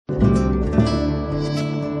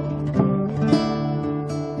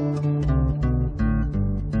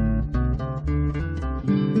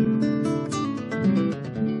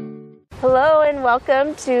and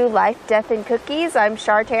welcome to Life, Death, and Cookies. I'm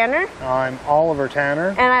Shar Tanner. I'm Oliver Tanner.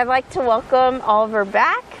 And I'd like to welcome Oliver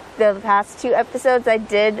back. The past 2 episodes I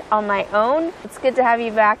did on my own. It's good to have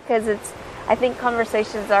you back because I think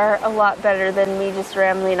conversations are a lot better than me just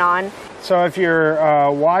rambling on. So if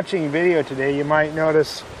you're watching video today, you might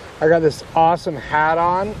notice I got this awesome hat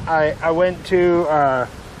on. I went to a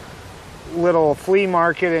little flea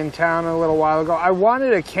market in town a little while ago. I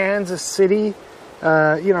wanted a Kansas City,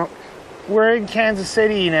 we're in Kansas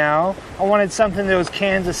City now. I wanted something that was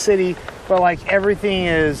Kansas City, but like everything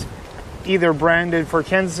is either branded for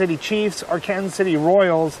Kansas City Chiefs or Kansas City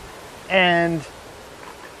Royals. And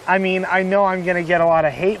I mean, I know I'm going to get a lot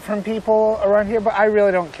of hate from people around here, but I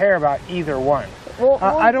really don't care about either one. Well,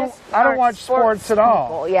 I don't watch sports at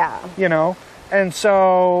all. Yeah. You know, and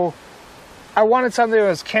so I wanted something that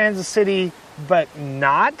was Kansas City, but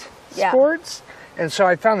not sports. And so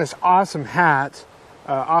I found this awesome hat,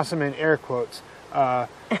 awesome in air quotes, at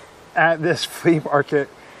this flea market.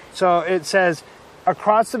 So it says,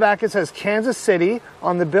 across the back it says Kansas City.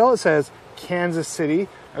 On the bill it says Kansas City.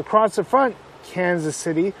 Across the front, Kansas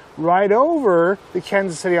City. Right over the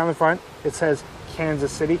Kansas City on the front, it says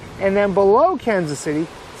Kansas City. And then below Kansas City,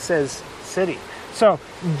 it says City. So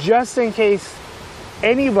just in case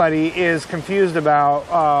anybody is confused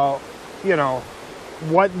about,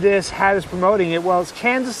 what this hat is promoting, it's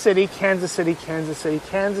Kansas City, Kansas City, Kansas City,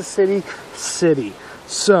 Kansas City, City.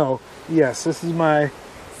 So, yes, this is my...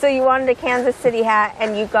 So you wanted a Kansas City hat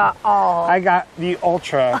and you got all... I got the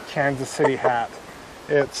Ultra Kansas City hat.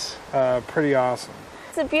 It's pretty awesome.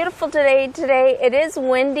 It's a beautiful day today. It is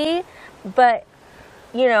windy, but,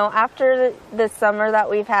 after the summer that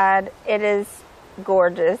we've had, it is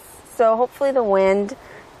gorgeous. So hopefully the wind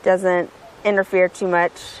doesn't interfere too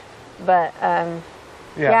much. But,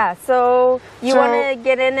 so you want to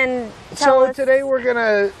get in and tell us? So today we're going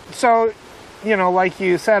to... So, like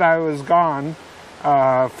you said, I was gone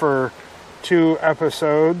for 2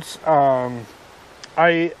 episodes.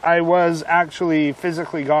 I was actually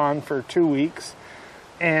physically gone for 2 weeks.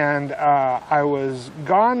 And I was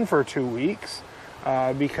gone for 2 weeks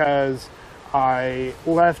because I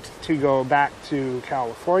left to go back to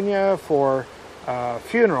California for a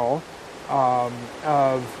funeral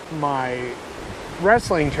of my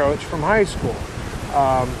wrestling coach from high school.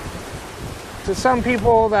 To some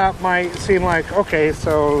people that might seem like, okay,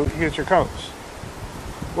 so here's your coach.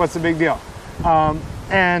 What's the big deal?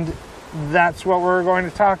 And that's what we're going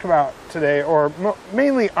to talk about today, or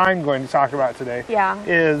mainly I'm going to talk about today,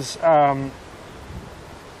 is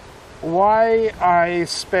why I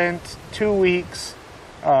spent 2 weeks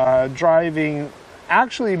driving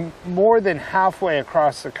actually more than halfway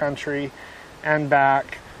across the country and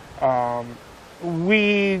back.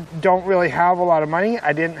 We don't really have a lot of money.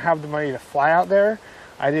 I didn't have the money to fly out there.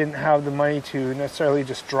 I didn't have the money to necessarily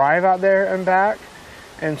just drive out there and back.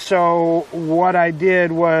 And so what I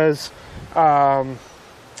did was I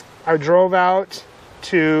drove out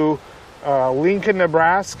to Lincoln,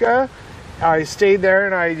 Nebraska. I stayed there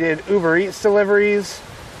and I did Uber Eats deliveries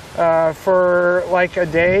for like a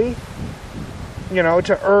day,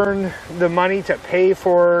 to earn the money to pay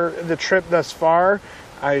for the trip thus far.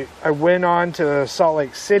 I went on to Salt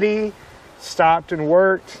Lake City, stopped and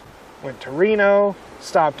worked, went to Reno,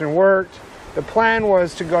 stopped and worked. The plan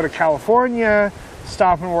was to go to California,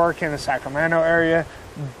 stop and work in the Sacramento area,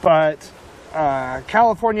 but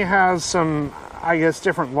California has some, I guess,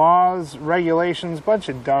 different laws, regulations, bunch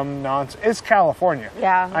of dumb nonsense. It's California.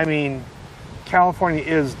 Yeah. I mean, California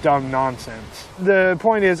is dumb nonsense. The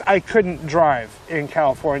point is, I couldn't drive in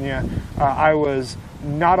California. I was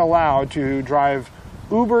not allowed to drive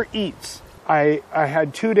Uber Eats. I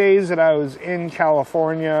had 2 days that I was in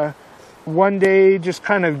California. One day just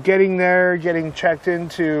kind of getting there, getting checked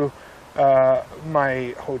into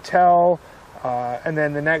my hotel, and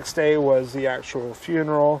then the next day was the actual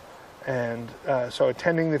funeral, and so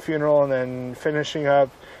attending the funeral and then finishing up.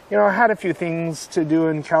 I had a few things to do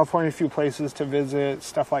in California, a few places to visit,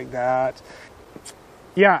 stuff like that.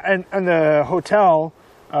 Yeah, and the hotel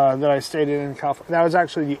that I stayed in California, that was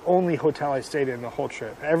actually the only hotel I stayed in the whole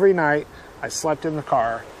trip. Every night I slept in the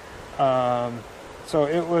car. So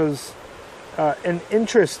it was an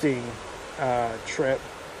interesting trip.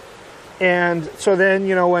 And so then,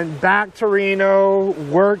 went back to Reno,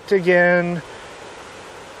 worked again,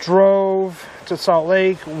 drove to Salt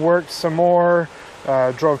Lake, worked some more,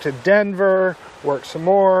 drove to Denver, worked some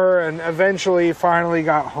more, and eventually finally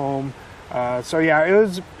got home. So yeah, it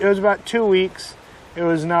was about 2 weeks. It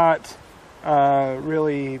was not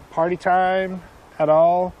really party time at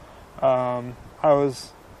all. I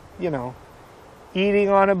was, eating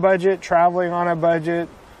on a budget, traveling on a budget,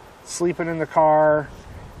 sleeping in the car,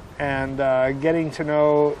 and getting to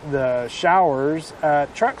know the showers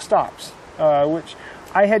at truck stops, which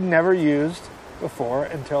I had never used before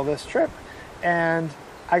until this trip. And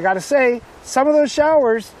I gotta say, some of those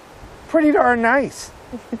showers, pretty darn nice.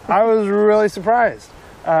 I was really surprised.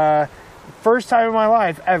 First time in my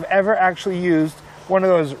life I've ever actually used one of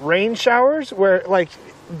those rain showers where like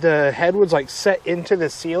the head was like set into the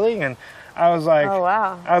ceiling, and I was like, oh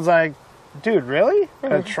wow. I was like, dude, really?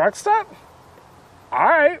 A truck stop? All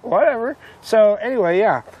right, whatever. So anyway,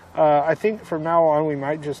 yeah, I think from now on we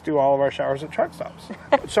might just do all of our showers at truck stops.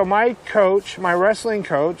 So my coach, my wrestling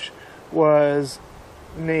coach, was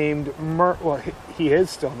named he is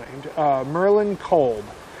still named Merlin Kolb,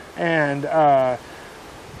 and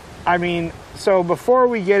I mean, so before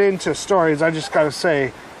we get into stories, I just got to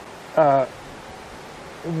say,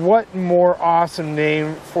 what more awesome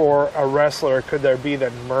name for a wrestler could there be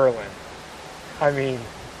than Merlin? I mean,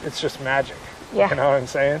 it's just magic. Yeah. You know what I'm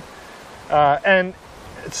saying? And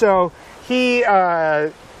so he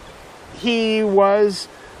was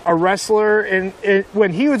a wrestler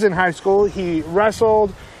when he was in high school. He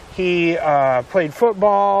wrestled. He played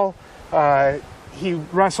football. He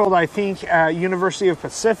wrestled, I think, at University of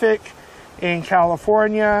Pacific in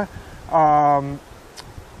California.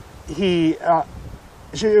 It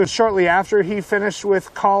was shortly after he finished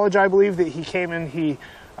with college, I believe, that he came in. He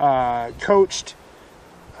coached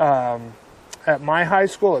at my high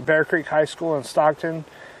school, at Bear Creek High School in Stockton,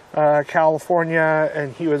 California,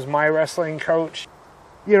 and he was my wrestling coach.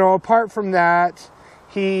 You know, apart from that,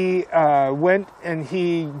 he went and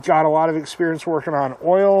he got a lot of experience working on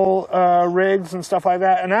oil rigs and stuff like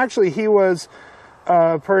that. And actually, he was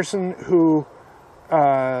a person who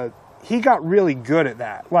he got really good at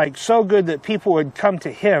that. Like, so good that people would come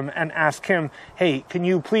to him and ask him, hey, can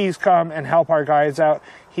you please come and help our guys out?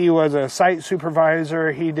 He was a site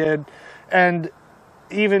supervisor. He did. And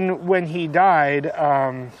even when he died,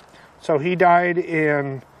 so he died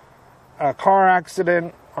in a car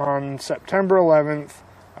accident on September 11th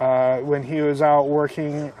when he was out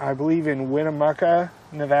working, I believe, in Winnemucca,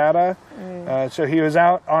 Nevada. So he was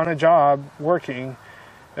out on a job working.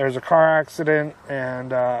 There was a car accident,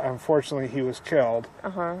 and unfortunately he was killed.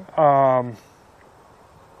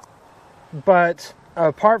 But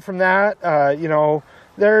apart from that, you know,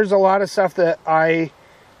 there's a lot of stuff that I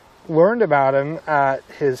learned about him at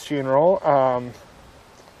his funeral.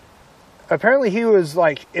 Apparently he was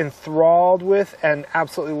like enthralled with and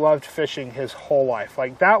absolutely loved fishing his whole life.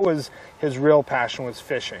 Like, that was his real passion, was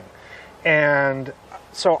fishing. And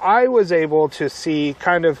so I was able to see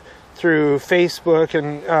kind of through Facebook,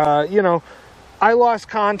 and you know, I lost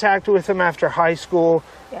contact with him after high school.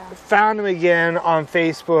 Found him again on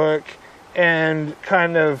Facebook and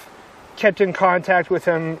kind of kept in contact with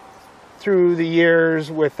him through the years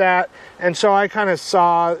with that. And so I kind of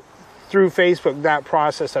saw through Facebook that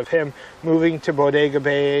process of him moving to Bodega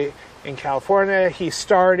Bay in California. He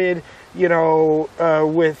started, you know,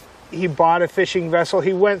 he bought a fishing vessel.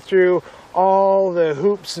 He went through all the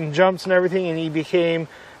hoops and jumps and everything, and he became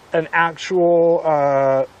an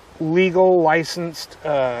actual legal licensed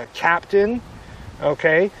captain.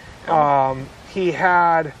 Okay. He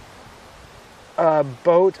had a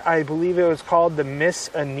boat, I believe it was called the Miss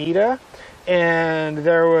Anita, and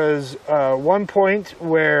there was one point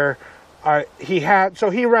where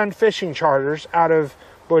he ran fishing charters out of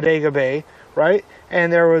Bodega Bay, right?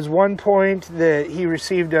 And there was one point that he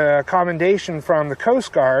received a commendation from the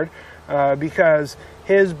Coast Guard because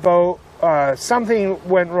his boat, something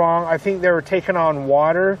went wrong. I think they were taking on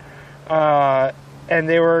water, and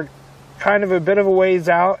they were kind of a bit of a ways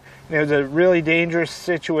out. And it was a really dangerous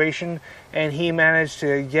situation, and he managed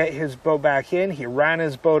to get his boat back in. He ran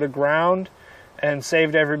his boat aground and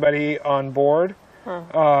saved everybody on board.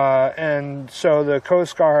 And so the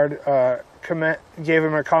Coast Guard gave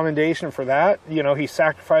him a commendation for that. You know, he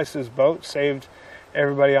sacrificed his boat, saved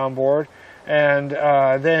everybody on board. And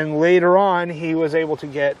then later on, he was able to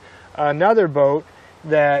get another boat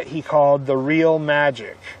that he called the Real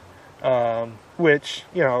Magic, which,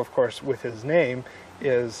 you know, of course, with his name,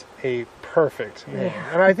 is a perfect name.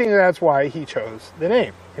 And I think that's why he chose the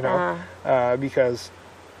name, you know, because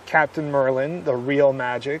Captain Merlin, the Real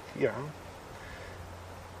Magic, you know,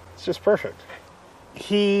 it's just perfect.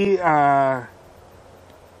 He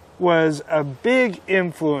was a big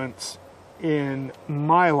influence in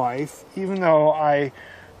my life, even though I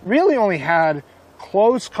really only had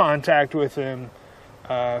close contact with him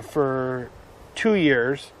for 2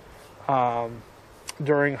 years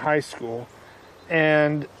during high school.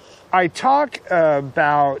 And I talk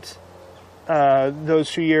about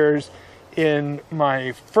those 2 years in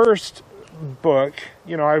my first book,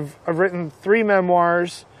 you know, I've written 3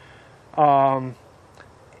 memoirs, and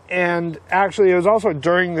actually it was also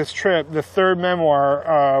during this trip, the 3rd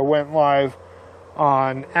memoir went live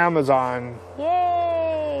on Amazon.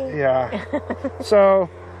 Yay! Yeah. So,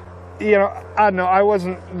 you know, I don't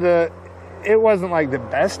know, it wasn't like the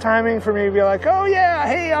best timing for me to be like, oh yeah,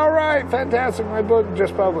 hey, all right, fantastic, my book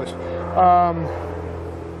just published.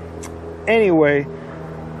 Anyway,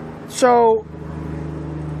 so,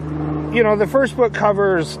 you know, the first book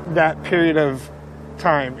covers that period of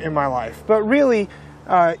time in my life. But really,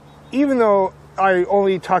 even though I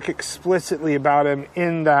only talk explicitly about him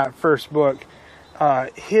in that first book,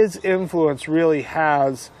 his influence really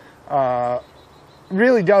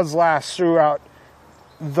does last throughout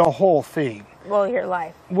the whole thing. Well, your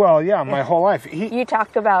life. Well, yeah, my whole life. You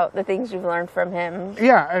talked about the things you've learned from him.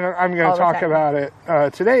 Yeah, and I'm going to talk about it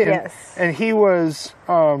today. Yes. And he was,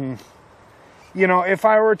 you know, if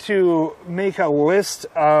I were to make a list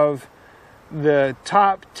of the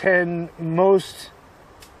top 10 most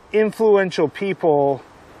influential people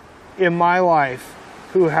in my life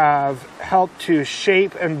who have helped to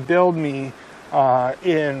shape and build me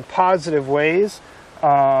in positive ways,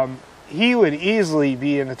 he would easily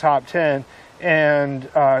be in the top 10, and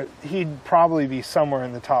he'd probably be somewhere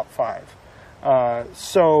in the top 5.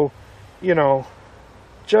 So, you know,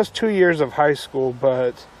 just 2 years of high school,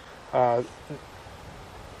 but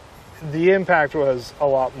the impact was a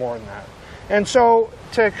lot more than that. And so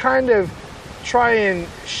to kind of try and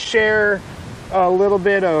share a little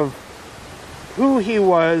bit of who he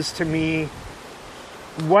was to me,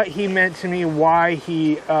 what he meant to me, why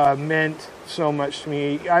he meant so much to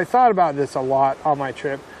me. I thought about this a lot on my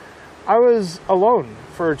trip. I was alone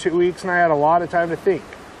for 2 weeks and I had a lot of time to think.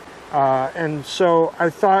 And so I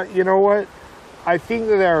thought, you know what? I think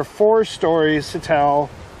that there are 4 stories to tell.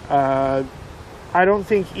 I don't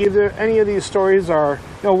think any of these stories are...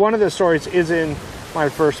 No, one of the stories is in my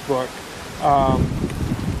first book.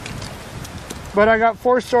 But I got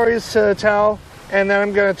 4 stories to tell, and then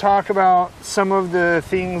I'm going to talk about some of the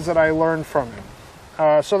things that I learned from him.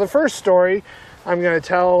 So the first story I'm going to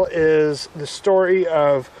tell is the story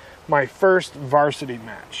of my first varsity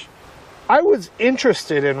match. I was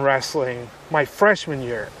interested in wrestling my freshman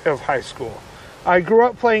year of high school. I grew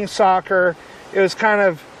up playing soccer. It was kind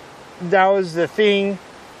of, that was the thing.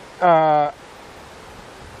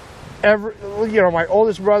 You know, my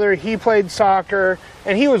oldest brother, he played soccer,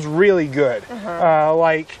 and he was really good.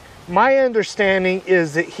 Like, my understanding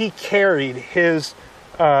is that he carried his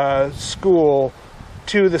school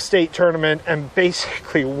to the state tournament and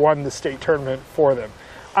basically won the state tournament for them.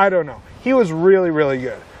 I don't know. He was really, really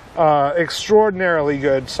good. Extraordinarily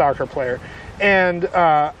good soccer player. And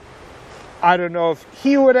I don't know if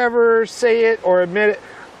he would ever say it or admit it.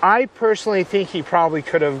 I personally think he probably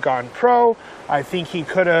could have gone pro. I think he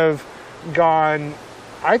could have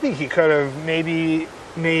maybe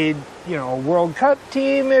made, you know, a World Cup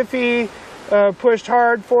team if he pushed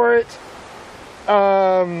hard for it.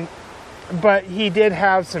 But he did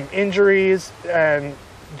have some injuries and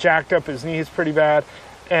jacked up his knees pretty bad.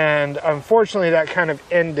 And unfortunately that kind of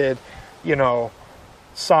ended, you know,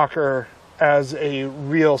 soccer as a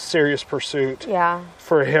real serious pursuit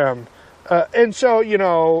for him. And so, you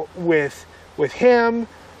know, with him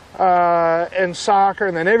and soccer,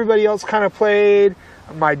 and then everybody else kind of played.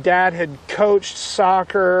 My dad had coached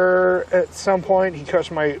soccer at some point. He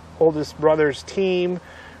coached my oldest brother's team,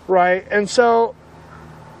 right? And so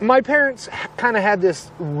my parents kind of had this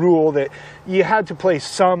rule that you had to play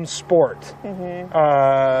some sport.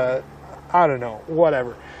 I don't know,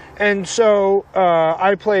 whatever. And so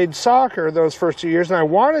I played soccer those first 2 years, and I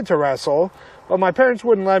wanted to wrestle, but my parents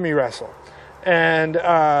wouldn't let me wrestle. And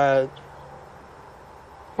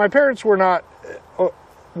my parents were not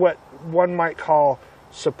what one might call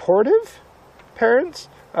supportive parents.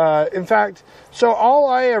 In fact, so all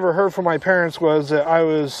I ever heard from my parents was that I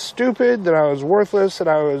was stupid, that I was worthless, that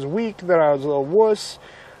I was weak, that I was a little wuss,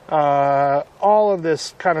 all of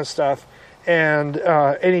this kind of stuff. And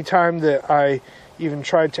anytime that I even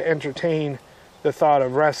tried to entertain the thought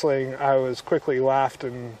of wrestling, I was quickly laughed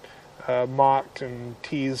and mocked and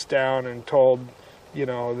teased down and told, you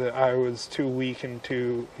know, that I was too weak and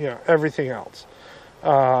too, you know, everything else.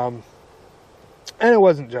 And it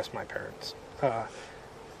wasn't just my parents.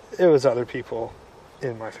 It was other people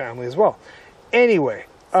in my family as well. Anyway.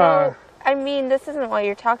 So, I mean, this isn't what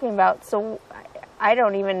you're talking about, so I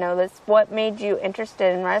don't even know this. What made you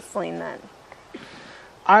interested in wrestling then?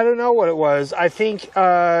 I don't know what it was. I think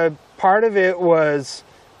part of it was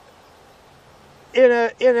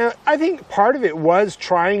I think part of it was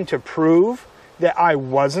trying to prove that I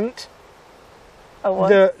wasn't A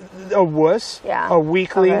wuss? A wuss, Yeah. a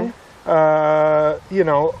weakling, you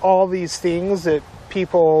know, all these things that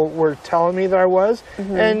people were telling me that I was,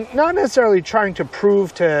 and not necessarily trying to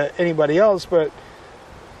prove to anybody else, but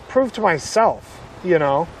prove to myself, you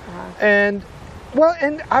know. And well,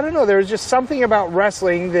 and I don't know, there was just something about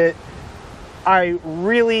wrestling that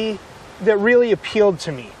really appealed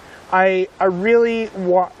to me. I really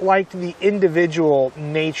liked the individual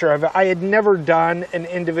nature of it. I had never done an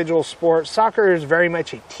individual sport. Soccer is very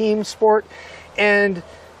much a team sport, and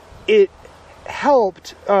it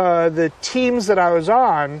helped the teams that I was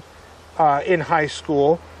on in high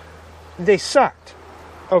school. They sucked,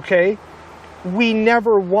 okay? We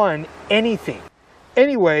never won anything.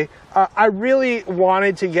 Anyway, I really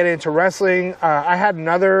wanted to get into wrestling. I had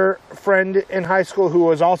another friend in high school who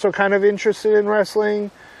was also kind of interested in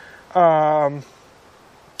wrestling. That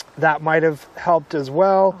might have helped as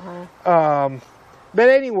well. But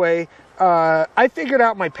anyway, I figured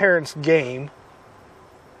out my parents' game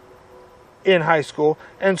in high school.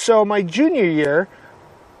 And so my junior year,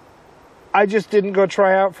 I just didn't go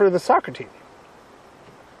try out for the soccer team.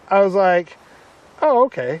 I was like, oh,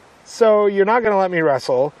 okay. So you're not going to let me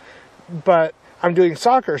wrestle, but I'm doing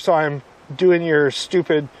soccer, so I'm doing your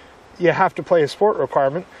stupid, you have to play a sport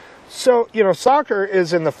requirement. So, you know, soccer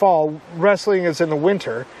is in the fall, wrestling is in the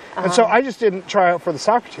winter. And so I just didn't try out for the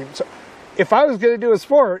soccer team. So if I was going to do a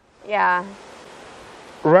sport,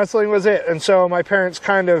 wrestling was it. And so my parents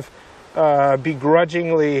kind of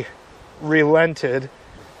begrudgingly relented.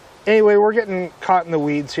 Anyway, we're getting caught in the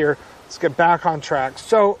weeds here. Let's get back on track.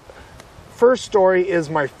 So first story is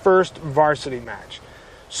my first varsity match.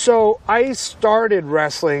 So I started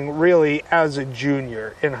wrestling really as a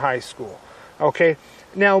junior in high school. Okay.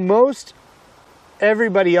 Now,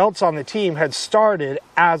 everybody else on the team had started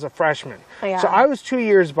as a freshman. So I was 2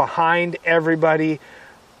 years behind everybody.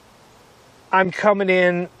 I'm coming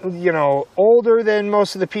in, you know, older than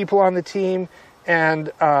most of the people on the team,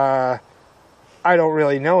 and I don't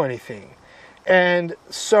really know anything. And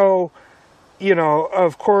so, you know,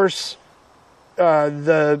 of course,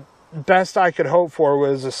 the best I could hope for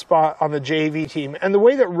was a spot on the JV team. And the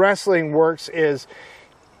way that wrestling works is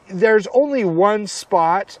there's only one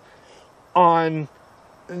spot on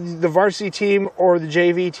the varsity team or the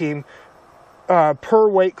JV team per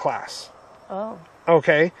weight class. Oh.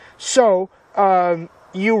 Okay. So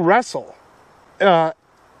you wrestle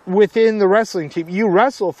within the wrestling team. You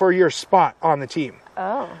wrestle for your spot on the team.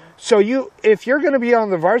 Oh. So if you're going to be on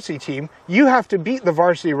the varsity team, you have to beat the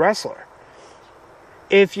varsity wrestler.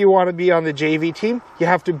 If you want to be on the JV team, you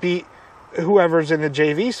have to beat whoever's in the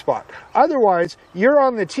JV spot. Otherwise, you're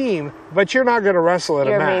on the team, but you're not going to wrestle at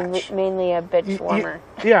a match. You're mainly a bitch warmer.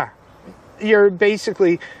 Yeah. You're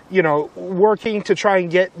basically, you know, working to try and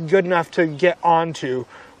get good enough to get onto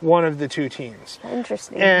one of the two teams.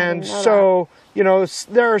 Interesting. And so, you know,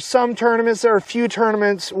 there are some tournaments, there are a few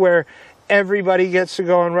tournaments where everybody gets to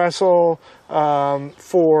go and wrestle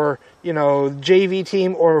for, you know, JV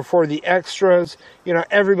team or for the extras. You know,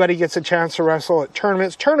 everybody gets a chance to wrestle at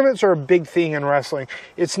tournaments. Tournaments are a big thing in wrestling.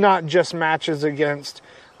 It's not just matches against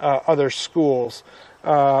other schools,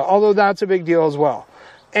 although that's a big deal as well.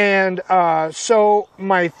 And so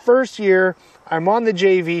my first year, I'm on the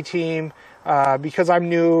JV team because I'm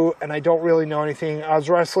new and I don't really know anything. I was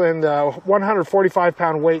wrestling the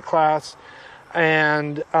 145-pound weight class,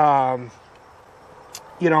 and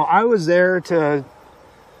you know, I was there to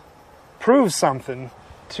prove something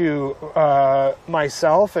to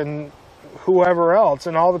myself and whoever else,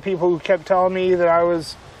 and all the people who kept telling me that I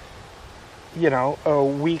was, you know, a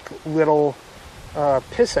weak little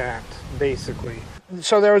pissant, basically.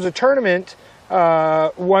 So there was a tournament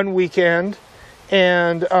one weekend,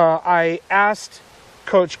 and I asked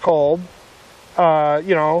Coach Kolb,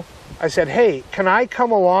 you know, I said, hey, can I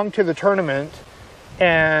come along to the tournament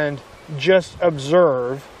and just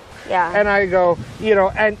observe? Yeah. And I go, you know,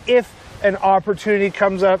 and if an opportunity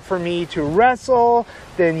comes up for me to wrestle,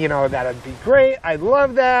 then, you know, that'd be great. I'd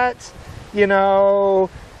love that. You know,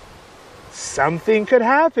 something could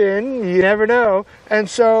happen. You never know. And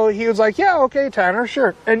so he was like, yeah, okay, Tanner,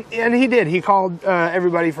 sure. And he did. He called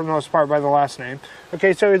everybody for the most part by the last name.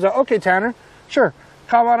 Okay, so he's like, okay, Tanner, sure,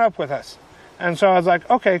 come on up with us. And so I was like,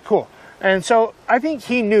 okay, cool. And so I think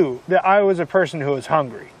he knew that I was a person who was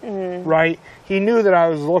hungry, right? He knew that I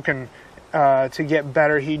was looking to get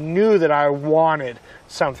better. He knew that I wanted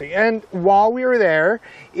something. And while we were there,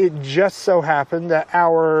 it just so happened that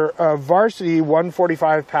our varsity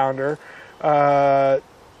 145-pounder,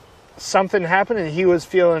 something happened and he was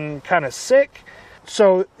feeling kind of sick.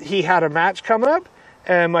 So he had a match coming up,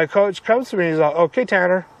 and my coach comes to me and he's like, okay,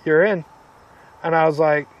 Tanner, you're in. And I was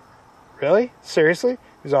like, really? Seriously?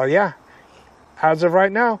 He's all, yeah. As of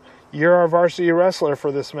right now, you're our varsity wrestler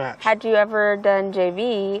for this match. Had you ever done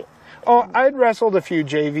JV? Oh, I'd wrestled a few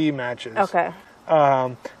JV matches. Okay.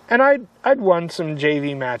 And I'd won some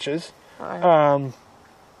JV matches. Right.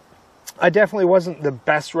 I definitely wasn't the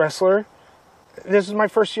best wrestler. This is my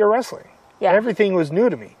first year wrestling. Yeah. Everything was new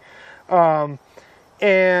to me.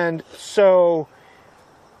 And so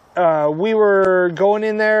we were going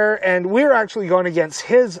in there, and we were actually going against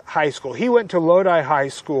his high school. He went to Lodi High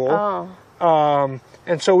School. Oh.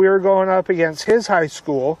 And so we were going up against his high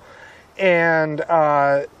school, and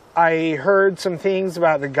I heard some things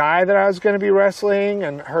about the guy that I was going to be wrestling,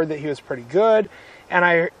 and heard that he was pretty good. And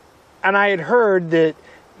I had heard that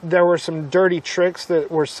there were some dirty tricks that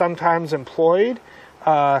were sometimes employed.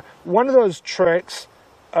 One of those tricks,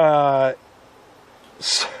 so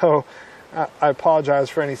I apologize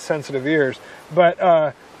for any sensitive ears,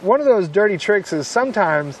 but one of those dirty tricks is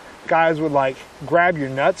sometimes guys would like grab your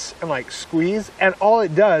nuts and like squeeze, and all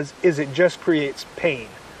it does is it just creates pain,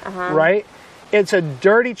 right? It's a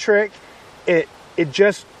dirty trick. It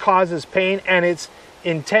just causes pain, and it's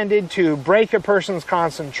intended to break a person's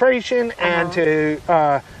concentration and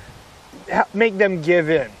to make them give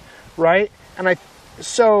in, right? And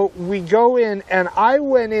so we go in, and I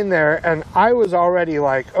went in there, and I was already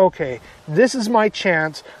like, okay, this is my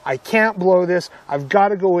chance. I can't blow this. I've got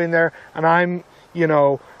to go in there, and I'm,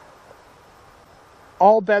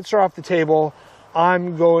 all bets are off the table.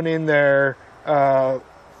 I'm going in there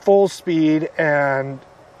full speed, and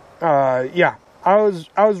yeah, I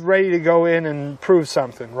was ready to go in and prove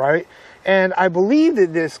something, right? And I believe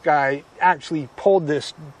that this guy actually pulled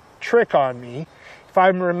this trick on me. If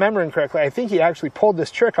I'm remembering correctly, I think he actually pulled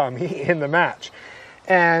this trick on me in the match.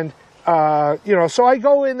 And so I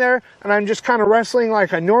go in there, and I'm just kind of wrestling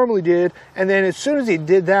like I normally did, and then as soon as he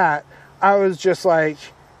did that, I was just like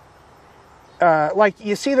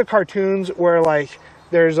you see the cartoons where like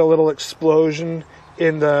there's a little explosion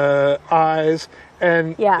in the eyes,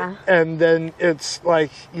 and Yeah. and then it's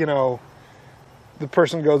like, the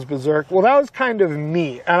person goes berserk. Well, that was kind of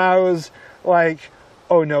me, and I was like,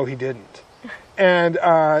 oh no, he didn't. And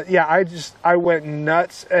I went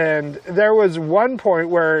nuts, and there was one point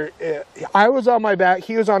where I was on my back,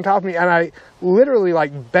 he was on top of me, and I literally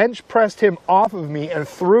like bench pressed him off of me and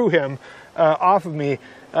threw him off of me.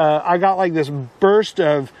 I got like this burst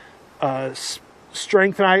of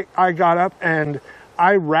strength, and I got up and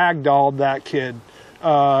I ragdolled that kid,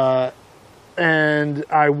 and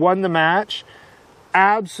I won the match.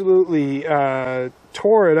 Absolutely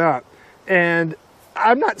tore it up. And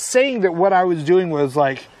I'm not saying that what I was doing was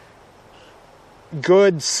like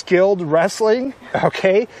good, skilled wrestling.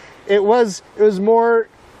 Okay, it was more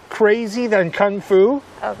crazy than kung fu.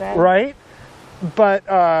 Okay. Right, but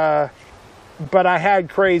I had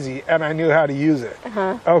crazy, and I knew how to use it.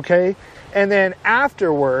 Okay, and then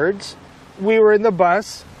afterwards, we were in the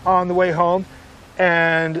bus on the way home,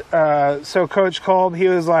 and so Coach Kolb, he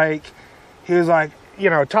was like,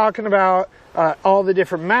 talking about all the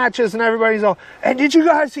different matches, and everybody's all, and did you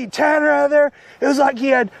guys see Tanner out there? It was like he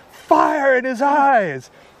had fire in his eyes.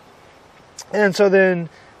 And so then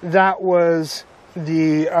that was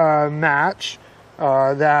the match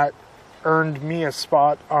that earned me a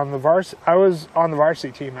spot on the varsity. I was on the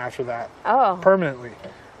varsity team after that. Oh. Permanently.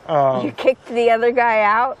 You kicked the other guy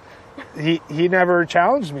out? He never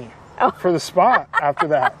challenged me for the spot after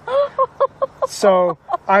that. So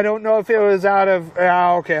I don't know if it was out of,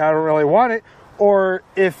 okay, I don't really want it, or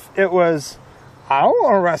if it was, I don't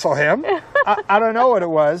want to wrestle him. I don't know what it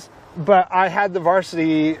was, but I had the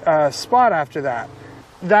varsity spot after that.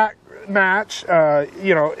 That match,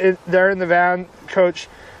 there in the van, Coach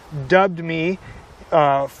dubbed me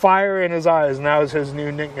Fire in His Eyes, and that was his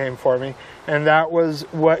new nickname for me. And that was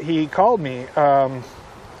what he called me.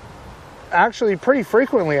 Actually, pretty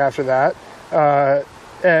frequently after that.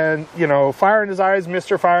 And, Fire in His Eyes,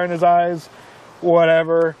 Mr. Fire in His Eyes,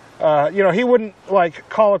 whatever. He wouldn't,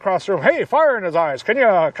 call across the room, hey, Fire in His Eyes, can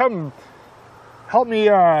you come help me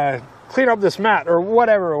clean up this mat, or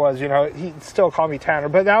whatever it was, he'd still call me Tanner.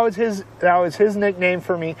 But that was his nickname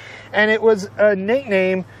for me. And it was a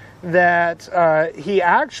nickname that he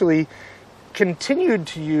actually continued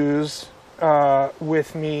to use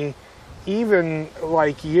with me even,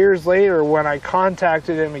 years later when I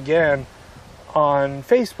contacted him again on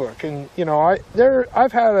Facebook. And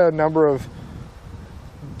I've had a number of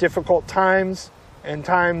difficult times, and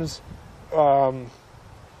times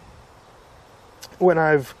when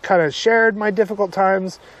I've kind of shared my difficult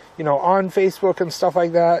times, on Facebook and stuff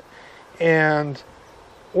like that. And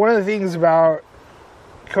one of the things about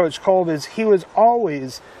Coach Kolb is he was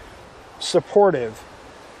always supportive,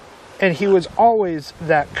 And he was always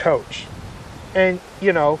that coach. And,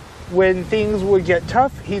 you know, when things would get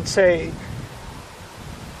tough, he'd say,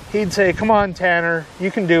 come on, Tanner,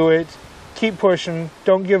 you can do it. Keep pushing.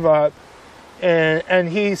 Don't give up. And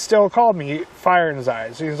he still called me fire in his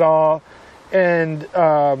eyes. He's all, and,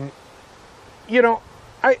 you know,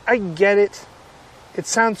 I get it. It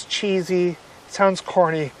sounds cheesy. It sounds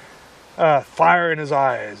corny. Fire in his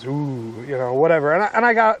eyes. Ooh, you know, whatever. And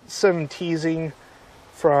I got some teasing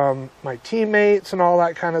from my teammates and all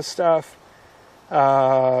that kind of stuff.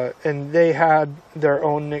 And they had their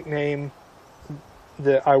own nickname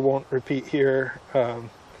that I won't repeat here.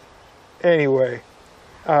 Anyway,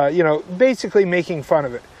 you know, basically making fun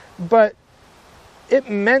of it. But it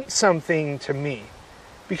meant something to me.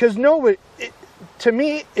 Because to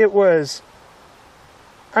me, it was,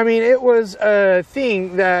 I mean, it was a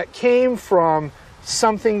thing that came from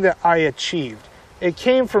something that I achieved. It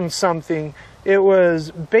came from something, it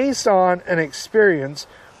was based on an experience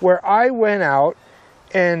where I went out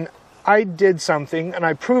and I did something and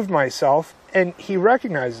I proved myself and he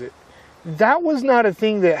recognized it. That was not a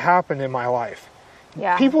thing that happened in my life.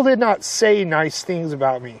 Yeah. People did not say nice things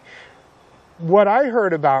about me. What I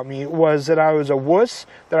heard about me was that I was a wuss,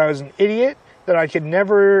 that I was an idiot, that I could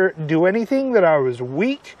never do anything, that I was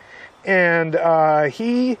weak, and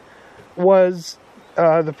he was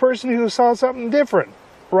the person who saw something different,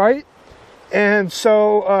 right? And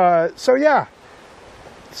so yeah.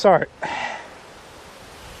 Sorry.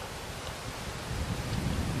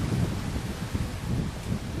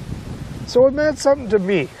 So it meant something to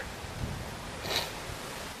me.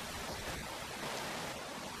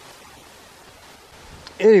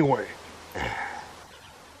 Anyway.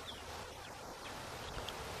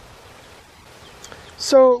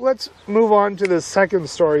 So let's move on to the second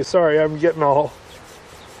story. Sorry, I'm getting all...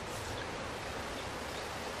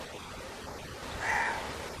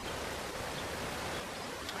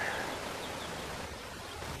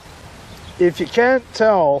 If you can't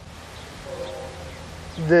tell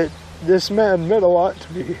that this man meant a lot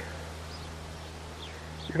to me,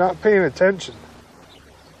 you're not paying attention.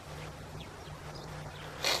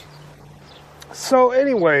 So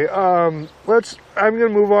anyway, I'm going to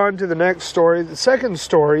move on to the next story. The second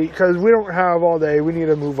story, because we don't have all day, we need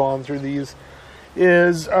to move on through these,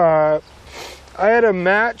 is I had a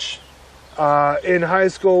match in high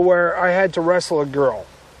school where I had to wrestle a girl,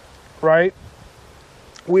 right?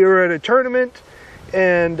 We were at a tournament,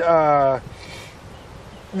 and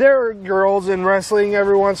there are girls in wrestling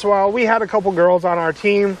every once in a while. We had a couple girls on our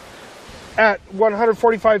team. At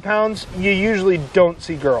 145 pounds, you usually don't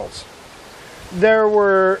see girls. There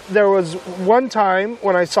was one time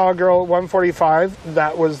when I saw a girl at 145,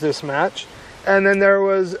 that was this match. And then there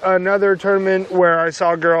was another tournament where I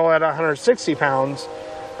saw a girl at 160 pounds.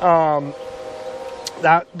 Those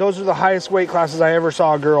are the highest weight classes I ever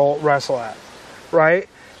saw a girl wrestle at, right?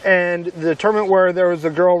 And the tournament where there was a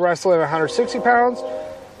girl wrestling at 160 pounds,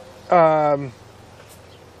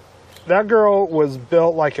 that girl was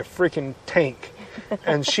built like a freaking tank.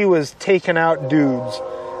 And she was taking out dudes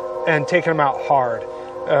and taking them out hard.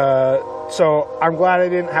 So I'm glad I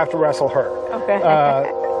didn't have to wrestle her. Okay.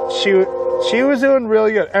 She was doing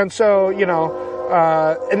really good. And so, you know,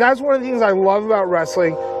 and that's one of the things I love about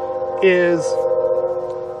wrestling is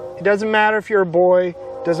it doesn't matter if you're a boy,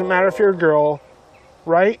 it doesn't matter if you're a girl,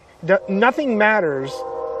 right? Nothing matters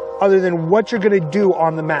other than what you're going to do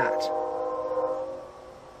on the mat.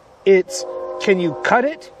 It's, can you cut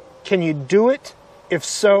it? Can you do it? If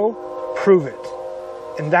so, prove it.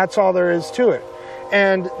 And that's all there is to it.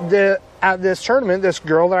 And at this tournament, this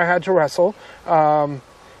girl that I had to wrestle,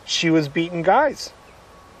 she was beating guys.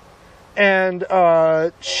 And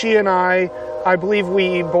she and I believe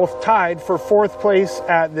we both tied for 4th place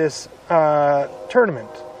at this tournament.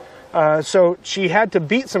 So she had to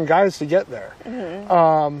beat some guys to get there.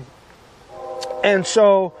 Mm-hmm. And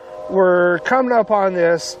so we're coming up on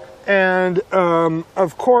this, and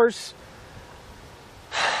of course,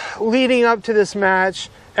 leading up to this match,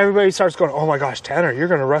 everybody starts going, oh my gosh, Tanner, you're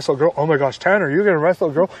going to wrestle a girl. Oh my gosh, Tanner, you're going to wrestle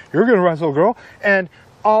a girl. You're going to wrestle a girl. And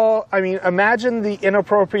imagine the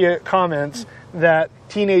inappropriate comments that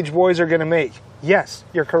teenage boys are going to make. Yes,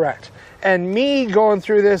 you're correct. And me going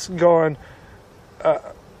through this going,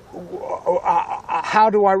 how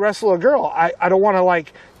do I wrestle a girl? I don't want to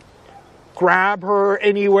like grab her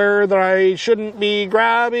anywhere that I shouldn't be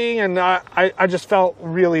grabbing. And I just felt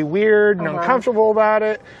really weird and uncomfortable about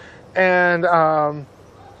it. And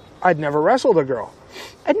I'd never wrestled a girl.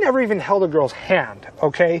 I'd never even held a girl's hand,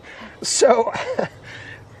 okay? So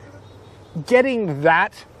getting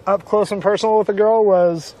that up close and personal with a girl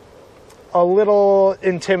was a little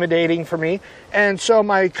intimidating for me. And so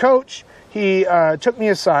my coach, he took me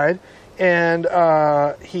aside, and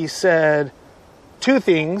he said 2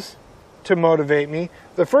 things to motivate me.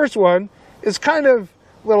 The first one is kind of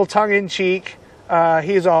a little tongue-in-cheek.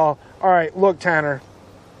 He's all right, look, Tanner,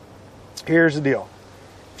 here's the deal.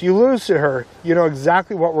 If you lose to her, you know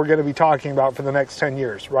exactly what we're going to be talking about for the next 10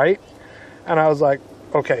 years, right? And I was like,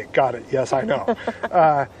 okay, got it. Yes, I know.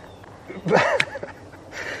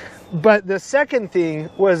 But the second thing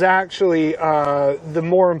was actually the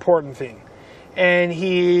more important thing. And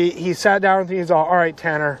he sat down with me. He's all right,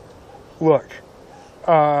 Tanner, look,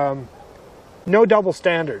 no double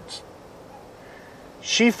standards.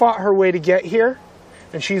 She fought her way to get here,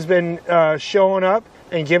 and she's been showing up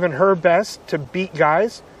and giving her best to beat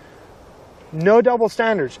guys. No double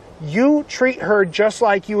standards. You treat her just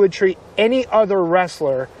like you would treat any other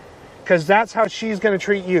wrestler, because that's how she's going to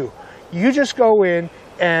treat you. You just go in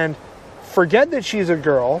and forget that she's a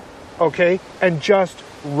girl, okay, and just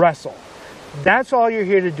wrestle. That's all you're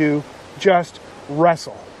here to do, just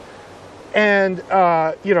wrestle. And,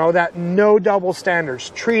 you know, that no double standards.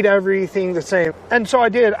 Treat everything the same. And so I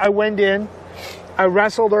did. I went in. I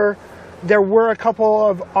wrestled her. There were a couple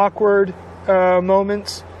of awkward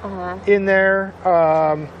moments in there.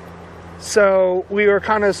 So we were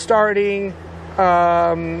kind of starting,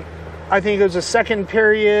 I think it was the second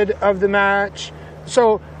period of the match.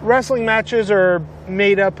 So wrestling matches are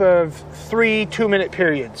made up of 3 2-minute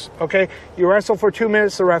periods, okay? You wrestle for 2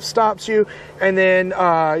 minutes, the ref stops you, and then,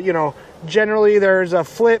 you know, generally there's a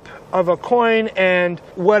flip of a coin, and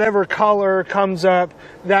whatever color comes up,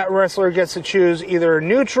 that wrestler gets to choose either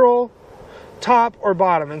neutral, top, or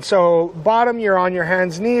bottom. And so bottom, you're on your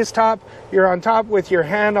hands, knees. Top, you're on top with your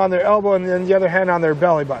hand on their elbow and then the other hand on their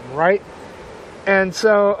belly button, right? And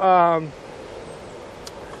so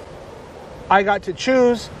I got to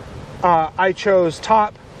choose. I chose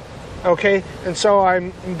top, okay? And so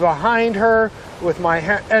I'm behind her with my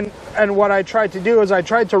hand, and what I tried to do is I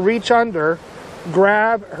tried to reach under,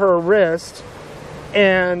 grab her wrist,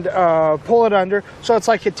 and pull it under. So it's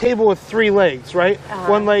like a table with 3 legs, right?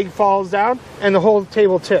 One leg falls down and the whole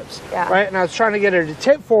table tips, right? And I was trying to get her to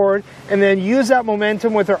tip forward and then use that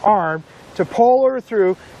momentum with her arm to pull her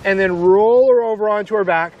through and then roll her over onto her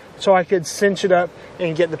back so I could cinch it up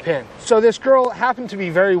and get the pin. So this girl happened to be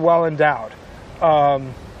very well endowed.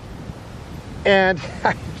 And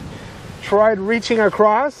I tried reaching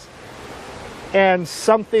across and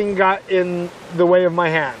something got in the way of my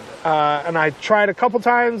hand. And I tried a couple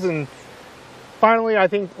times, and finally, I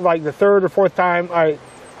think like the 3rd or 4th time,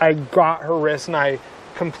 I got her wrist and I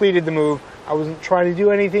completed the move. I wasn't trying to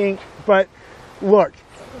do anything, but look,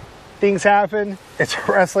 things happen. It's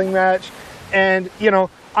a wrestling match, and you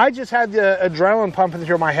know, I just had the adrenaline pumping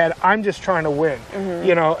through my head. I'm just trying to win,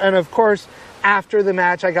 you know. And of course, after the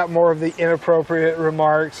match, I got more of the inappropriate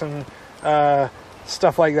remarks and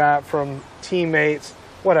stuff like that from teammates.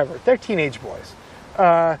 Whatever, they're teenage boys.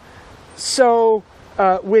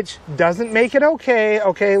 Which doesn't make it okay.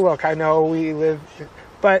 Okay, look, I know we live,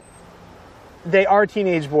 but they are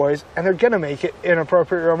teenage boys, and they're gonna make it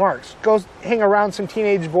inappropriate remarks. Go hang around some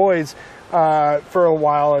teenage boys for a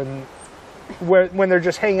while, and when they're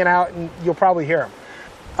just hanging out, and you'll probably hear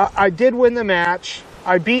them. I did win the match.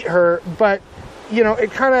 I beat her, but you know,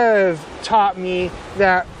 it kind of taught me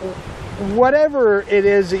that whatever it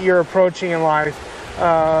is that you're approaching in life,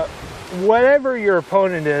 whatever your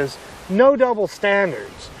opponent is, no double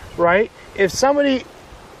standards, right?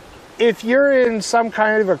 If you're in some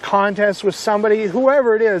kind of a contest with somebody,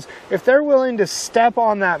 whoever it is, if they're willing to step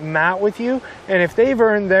on that mat with you, and if they've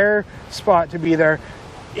earned their spot to be there,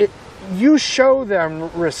 you show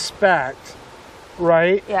them respect,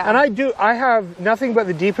 right? Yeah. And I have nothing but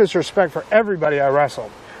the deepest respect for everybody I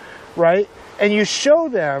wrestled, right? And you show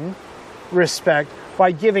them respect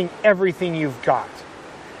by giving everything you've got.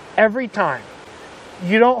 Every time.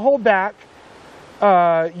 You don't hold back.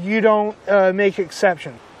 You don't make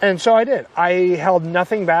exceptions. And so I did. I held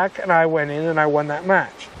nothing back, and I went in and I won that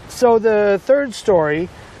match. So the third story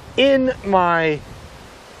in my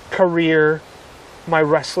career, my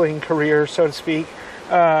wrestling career, so to speak,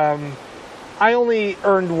 I only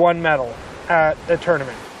earned 1 medal at a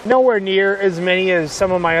tournament. Nowhere near as many as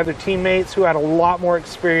some of my other teammates who had a lot more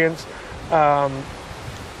experience, a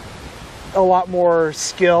lot more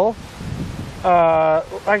skill.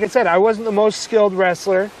 Like I said, I wasn't the most skilled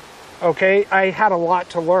wrestler, okay? I had a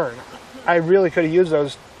lot to learn. I really could have used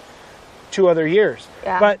those 2 other years.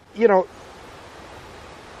 Yeah. But, you know,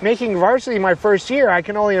 making varsity my first year, I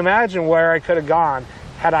can only imagine where I could have gone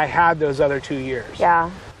had I had those other 2 years.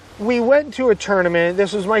 Yeah. we went to a tournament.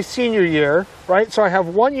 This was my senior year, right? So I have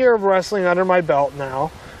 1 year of wrestling under my belt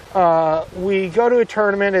now. We go to a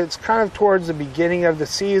tournament. It's kind of towards the beginning of the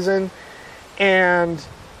season. And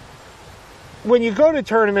when you go to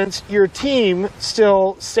tournaments, your team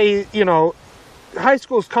still stay, you know, high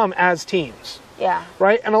schools come as teams. Yeah.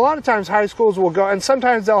 Right? And a lot of times high schools will go, and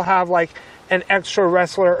sometimes they'll have like an extra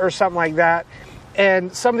wrestler or something like that.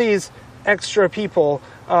 And some of these extra people,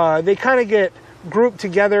 they kind of get grouped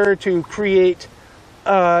together to create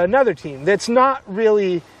another team that's not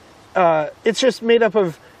really, it's just made up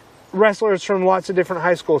of wrestlers from lots of different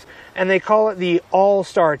high schools. And they call it the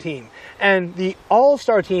all-star team. And the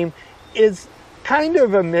all-star team is kind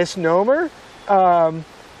of a misnomer.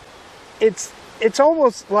 It's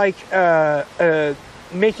almost like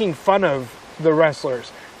making fun of the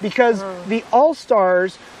wrestlers, because the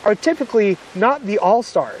all-stars are typically not the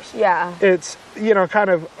all-stars. Yeah. It's, you know, kind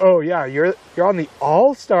of, oh yeah, you're on the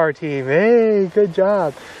all-star team. Hey, good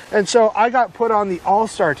job. And so I got put on the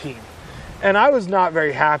all-star team, and I was not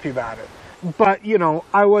very happy about it. But, you know,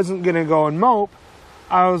 I wasn't going to go and mope.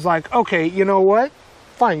 I was like, okay, you know what?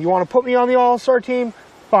 Fine, you want to put me on the all-star team?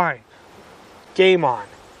 Fine. Game on.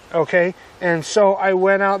 Okay? And so I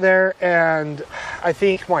went out there, and I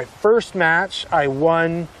think my first match I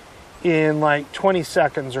won in like 20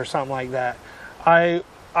 seconds or something like that. I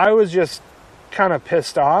was just kind of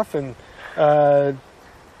pissed off, and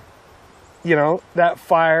you know, that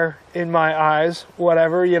fire in my eyes,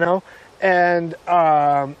 whatever, you know. And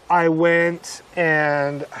I went,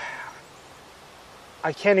 and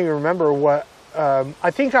I can't even remember what, I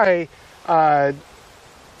think I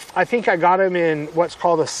got him in what's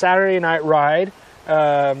called a Saturday Night Ride.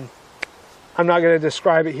 I'm not going to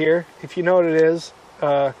describe it here. If you know what it is,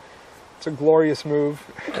 it's a glorious move.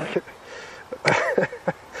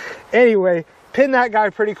 Anyway, pinned that guy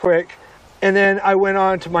pretty quick. And then I went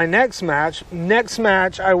on to my next match. Next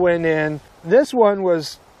match I went in. This one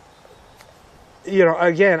was, you know,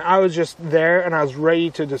 again, I was just there, and I was ready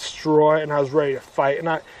to destroy, and I was ready to fight.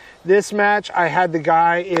 And this match, I had the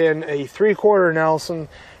guy in a 3/4 Nelson,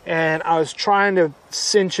 and I was trying to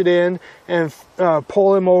cinch it in and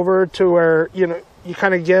pull him over to where, you know, you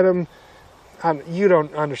kind of get him. You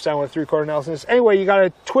don't understand what 3/4 Nelson is. Anyway, you got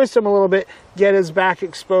to twist him a little bit, get his back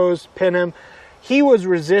exposed, pin him. He was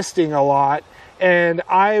resisting a lot, and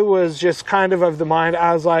I was just kind of the mind,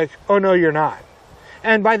 I was like, oh no, you're not.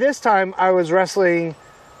 And by this time, I was wrestling,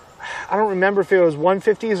 I don't remember if it was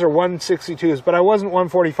 150s or 162s, but I wasn't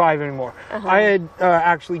 145 anymore. I had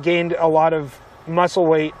actually gained a lot of muscle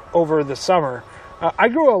weight over the summer. I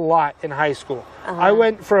grew a lot in high school. I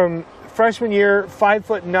went from freshman year, 5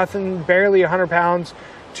 foot nothing, barely 100 pounds,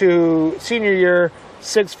 to senior year,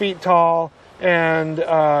 6 feet tall, and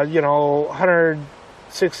you know,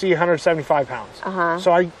 160, 175 pounds.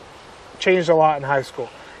 So I changed a lot in high school.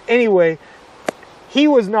 Anyway, he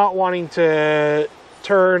was not wanting to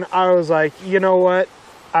turn. I was like, you know what?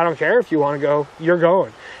 I don't care if you want to go, you're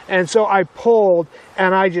going. And so I pulled,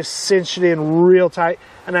 and I just cinched it in real tight,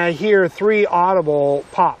 and I hear 3 audible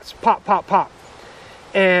pops. Pop, pop, pop.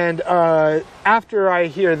 And after I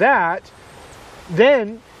hear that,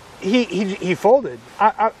 then he folded.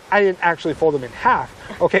 I didn't actually fold him in half,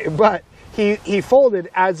 okay, but he folded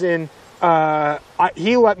as in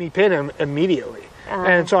he let me pin him immediately.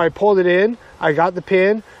 And so I pulled it in, I got the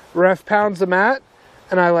pin, ref pounds the mat,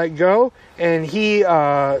 and I let go, and he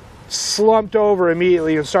slumped over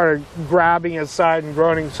immediately and started grabbing his side and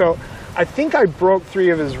groaning. So I think I broke 3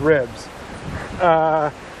 of his ribs.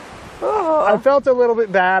 I felt a little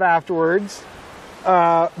bit bad afterwards,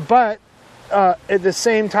 but at the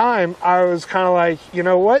same time, I was kind of like, you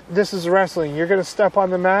know what? This is wrestling. You're going to step on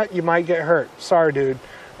the mat, you might get hurt. Sorry, dude.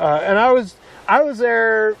 And I was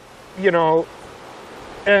there, you know,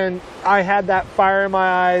 and I had that fire in my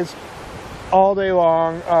eyes all day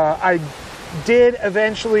long. I did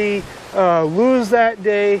eventually lose that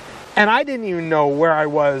day, and I didn't even know where I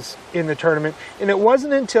was in the tournament. And it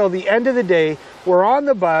wasn't until the end of the day, we're on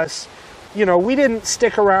the bus. You know, we didn't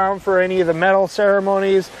stick around for any of the medal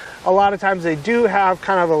ceremonies. A lot of times they do have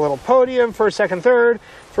kind of a little podium for second, third,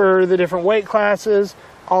 for the different weight classes,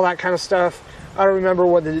 all that kind of stuff. I don't remember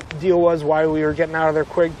what the deal was, why we were getting out of there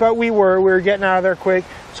quick, but we were getting out of there quick.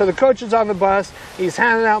 So the coach is on the bus, he's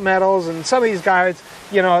handing out medals, and some of these guys,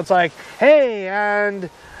 you know, it's like, hey, and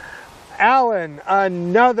Alan,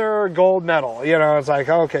 another gold medal. You know, it's like,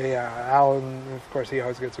 okay, yeah, Alan, of course, he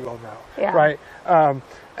always gets a gold medal, right?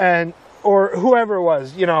 And or whoever it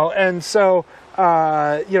was, you know, and so,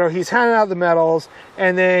 you know, he's handing out the medals,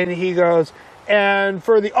 and then he goes, and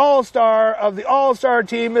for the all-star of the all-star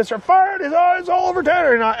team, Mr. Fart is Oliver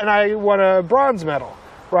Tanner, and I won a bronze medal.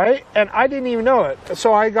 right? And I didn't even know it.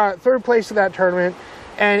 So I got third place in that tournament,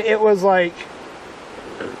 and it was like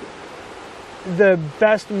the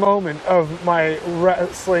best moment of my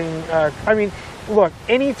wrestling. I mean, look,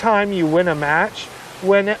 anytime you win a match,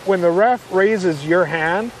 when the ref raises your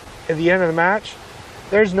hand at the end of the match,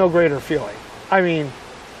 there's no greater feeling. I mean,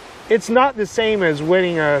 it's not the same as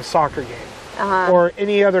winning a soccer game or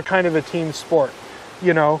any other kind of a team sport,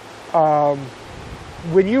 you know.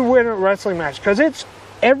 When you win a wrestling match, because it's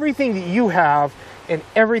everything that you have and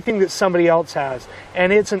everything that somebody else has,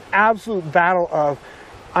 and it's an absolute battle of,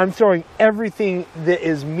 I'm throwing everything that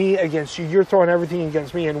is me against you, you're throwing everything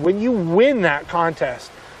against me, and when you win that contest,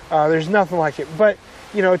 there's nothing like it. But,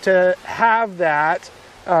 you know, to have that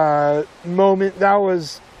moment,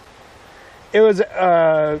 it was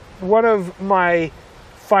one of my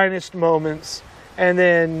finest moments. And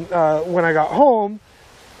then when I got home,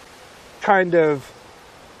 kind of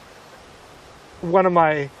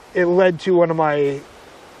it led to one of my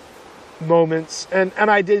moments, and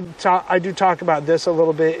I do talk about this a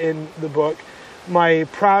little bit in the book. My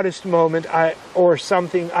proudest moment, or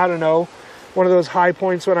something, I don't know, one of those high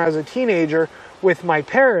points when I was a teenager with my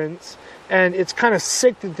parents, and it's kind of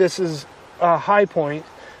sick that this is a high point,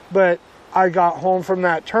 but I got home from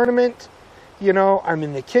that tournament, you know, I'm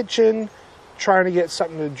in the kitchen trying to get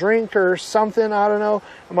something to drink or something, I don't know,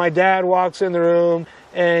 and my dad walks in the room,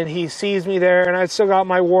 and he sees me there, and I still got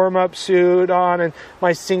my warm-up suit on, and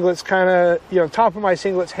my singlets kind of, you know, top of my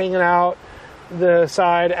singlets hanging out the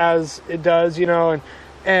side as it does, you know,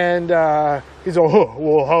 and he's like, oh,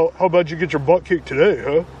 well, how about you get your butt kicked today,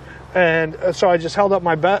 huh? And so I just held up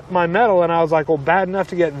my medal, and I was like, well, bad enough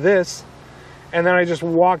to get this. And then I just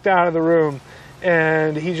walked out of the room,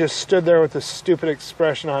 and he just stood there with a stupid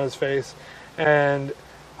expression on his face, and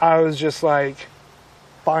I was just like,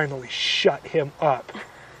 finally shut him up,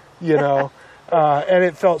 you know. And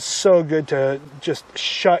it felt so good to just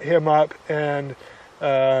shut him up, and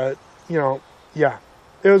you know, yeah,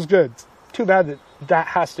 it was good. Too bad that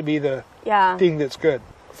has to be the thing that's good.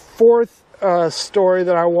 Fourth story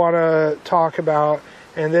that I want to talk about,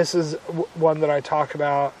 and this is one that I talk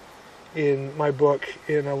about in my book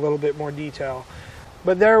in a little bit more detail,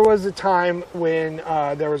 but there was a time when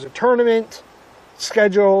there was a tournament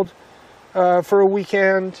scheduled for a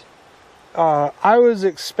weekend. I was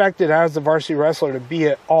expected as the varsity wrestler to be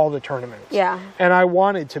at all the tournaments. Yeah. And I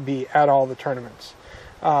wanted to be at all the tournaments.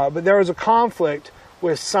 But there was a conflict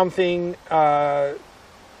with something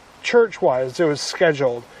church-wise that was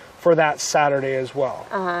scheduled for that Saturday as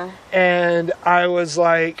well. And I was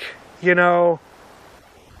like, you know,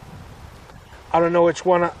 I don't know which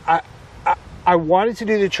one. I wanted to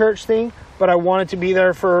do the church thing, but I wanted to be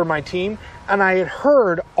there for my team. And I had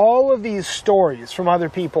heard all of these stories from other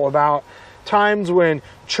people about times when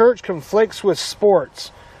church conflicts with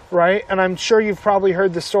sports, right? And I'm sure you've probably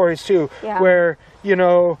heard the stories too, where, you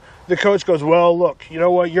know, the coach goes, well, look, you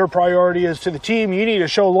know what, your priority is to the team. You need to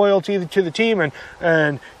show loyalty to the team,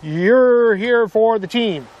 and you're here for the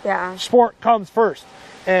team. Yeah. Sport comes first.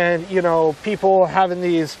 And, you know, people having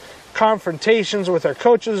these confrontations with their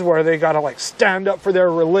coaches where they got to like stand up for their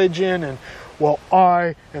religion, and, well,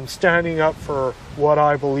 I am standing up for what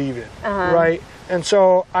I believe in, right? And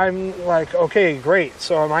so I'm like, okay, great.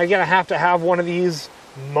 So am I going to have one of these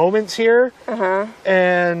moments here?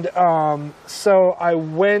 And so I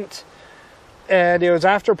went, and it was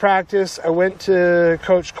after practice. I went to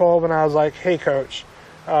Coach Kolb, and I was like, hey, Coach,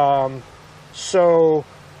 so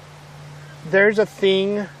there's a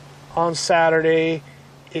thing on Saturday.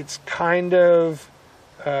 It's kind of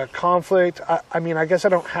conflict. I mean, I guess I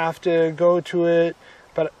don't have to go to it,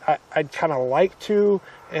 but I'd kind of like to,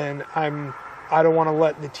 and I don't want to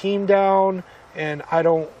let the team down, and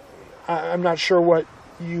I'm not sure what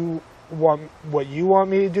you want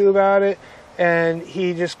me to do about it. And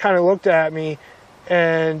he just kind of looked at me,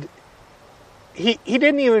 and he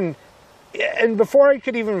didn't even, and before I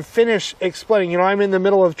could even finish explaining, you know, I'm in the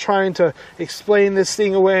middle of trying to explain this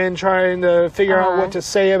thing away and trying to figure out what to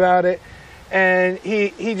say about it. And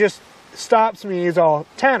he just stops me. He's all,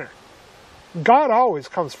 Tanner, God always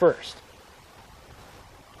comes first.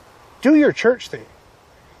 Do your church thing.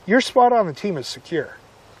 Your spot on the team is secure.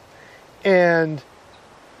 And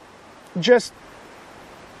just,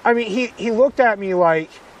 I mean, he looked at me like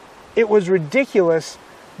it was ridiculous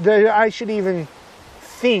that I should even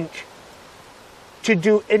think to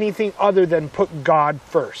do anything other than put God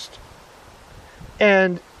first.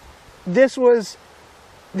 And this is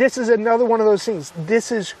another one of those things.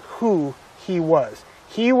 This is who he was.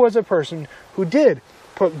 He was a person who did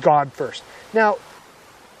put God first. Now,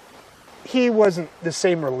 he wasn't the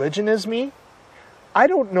same religion as me, I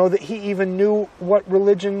don't know that he even knew what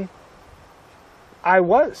religion I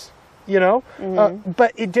was, you know?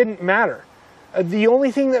 But it didn't matter. The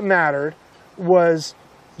only thing that mattered was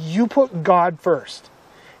you put God first.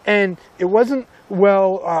 And it wasn't,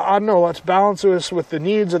 well, I don't know, let's balance this with the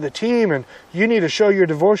needs of the team, and you need to show your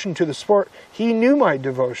devotion to the sport. He knew my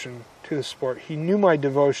devotion to the sport. He knew my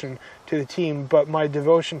devotion to the team, but my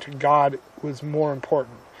devotion to God was more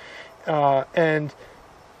important. And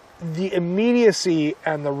the immediacy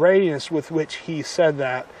and the readiness with which he said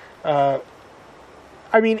that,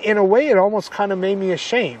 I mean, in a way, it almost kind of made me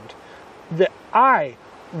ashamed that I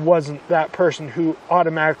wasn't that person who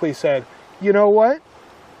automatically said, you know what?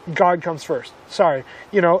 God comes first. Sorry.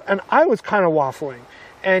 You know, and I was kind of waffling.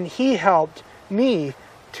 And he helped me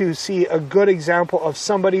to see a good example of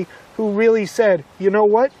somebody who really said, you know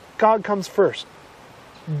what? God comes first.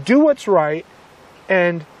 Do what's right,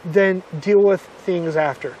 and then deal with things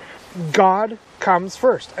after. God comes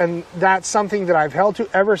first. And that's something that I've held to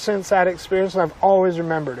ever since that experience, and I've always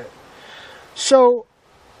remembered it. So,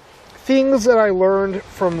 things that I learned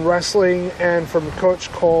from wrestling and from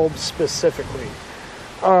Coach Kolb specifically.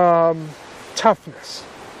 Toughness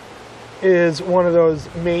is one of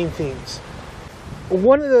those main themes.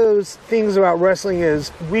 One of those things about wrestling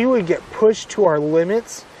is we would get pushed to our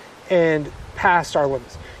limits and past our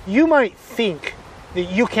limits. You might think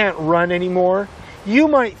that you can't run anymore. You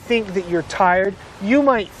might think that you're tired. You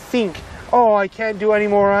might think, oh, I can't do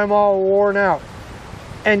anymore. I'm all worn out.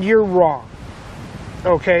 And you're wrong.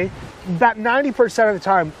 Okay? About 90% of the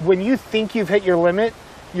time, when you think you've hit your limit,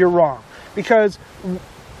 you're wrong. Because,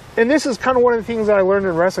 and this is kind of one of the things that I learned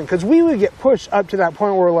in wrestling, because we would get pushed up to that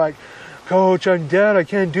point where we're like, Coach, I'm dead, I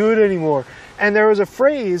can't do it anymore. And there was a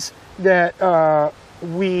phrase that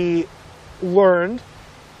we learned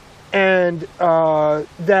and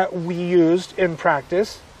that we used in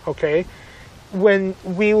practice, okay, when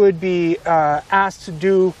we would be asked to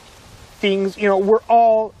do things, you know, we're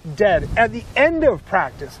all dead. At the end of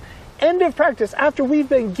practice, after we've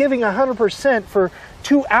been giving 100% for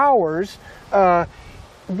 2 hours,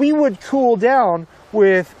 we would cool down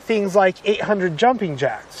with things like 800 jumping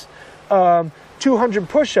jacks, 200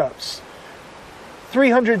 push-ups,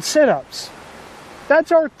 300 sit-ups.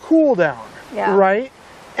 That's our cool down, right?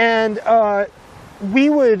 And we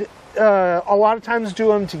would a lot of times do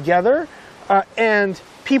them together, and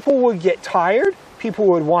people would get tired, people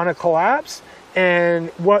would want to collapse, and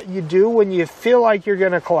what you do when you feel like you're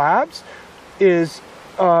going to collapse is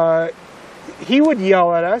he would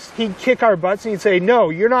yell at us, he'd kick our butts, and he'd say, no,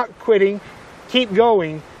 you're not quitting, keep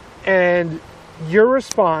going. And your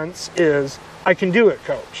response is, I can do it,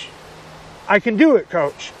 Coach. I can do it,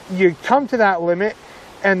 Coach. You come to that limit,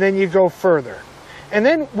 and then you go further. And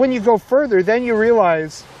then when you go further, then you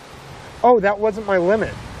realize, oh, that wasn't my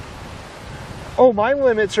limit. Oh, my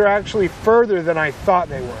limits are actually further than I thought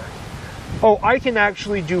they were. Oh, I can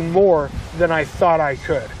actually do more than I thought I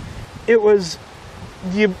could. It's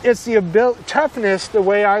the ability, toughness, the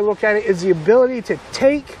way I look at it, is the ability to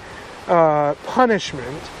take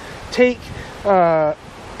punishment, take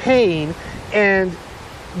pain, and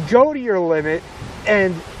go to your limit,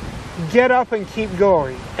 and get up and keep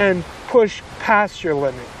going, and push past your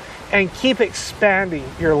limit, and keep expanding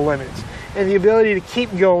your limits, and the ability to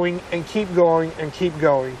keep going, and keep going, and keep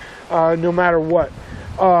going, no matter what.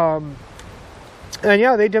 And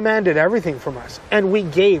yeah, they demanded everything from us, and we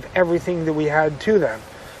gave everything that we had to them.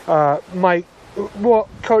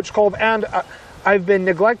 Coach Kolb, and I've been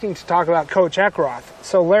neglecting to talk about Coach Eckroth.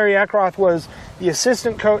 So Larry Eckroth was the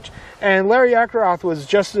assistant coach, and Larry Eckroth was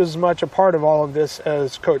just as much a part of all of this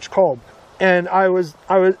as Coach Kolb. And I was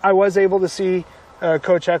able to see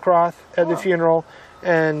Coach Eckroth at the funeral,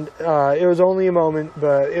 and it was only a moment,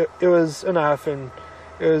 but it was enough, and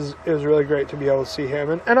it was really great to be able to see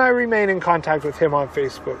him, and I remain in contact with him on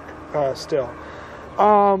Facebook still.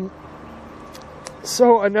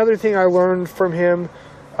 So another thing I learned from him,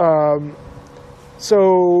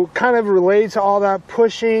 so kind of related to all that,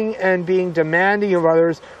 pushing and being demanding of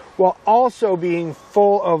others while also being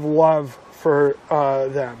full of love for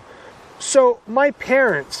them. So my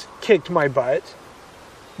parents kicked my butt,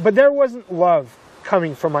 but there wasn't love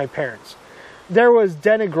coming from my parents. There was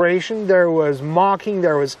denigration, there was mocking,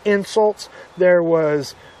 there was insults, there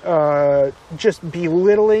was just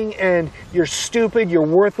belittling, and you're stupid, you're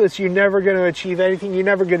worthless, you're never going to achieve anything, you're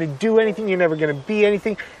never going to do anything, you're never going to be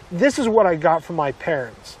anything. This is what I got from my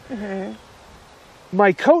parents. Mm-hmm.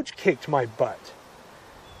 My coach kicked my butt,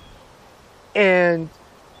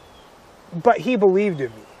 but he believed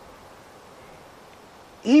in me.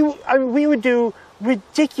 We would do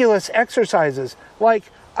ridiculous exercises, like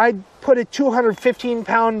I'd put a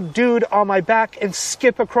 215-pound dude on my back and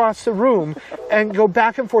skip across the room and go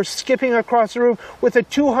back and forth skipping across the room with a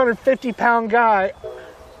 250-pound guy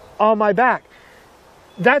on my back.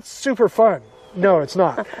 That's super fun. No, it's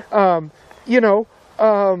not.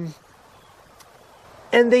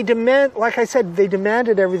 And they demand, like I said, they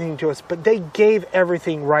demanded everything to us, but they gave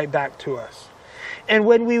everything right back to us. And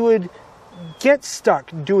when we would get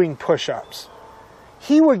stuck doing push-ups,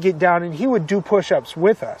 he would get down and he would do push-ups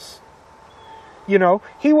with us. You know,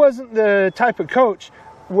 he wasn't the type of coach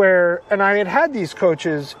where, and I had these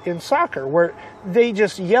coaches in soccer where they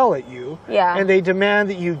just yell at you, yeah, and they demand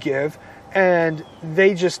that you give, and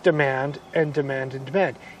they just demand and demand and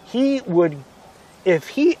demand. He would, if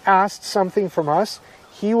he asked something from us,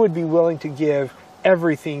 he would be willing to give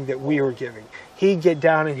everything that we were giving. He'd get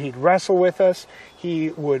down and he'd wrestle with us.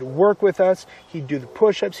 He would work with us. He'd do the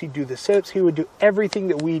push-ups. He'd do the sit-ups. He would do everything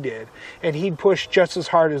that we did. And he'd push just as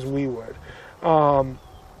hard as we would.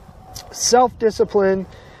 Self-discipline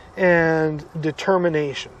and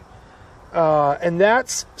determination. And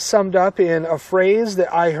that's summed up in a phrase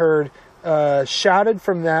that I heard shouted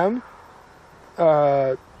from them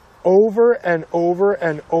over and over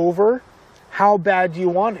and over. How bad do you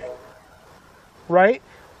want it? Right?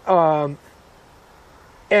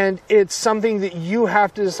 And it's something that you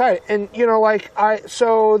have to decide. And, you know, like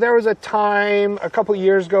so there was a time a couple of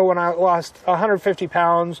years ago when I lost 150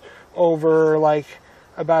 pounds over like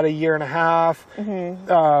about a year and a half.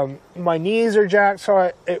 Mm-hmm. My knees are jacked,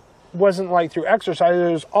 so it wasn't like through exercise.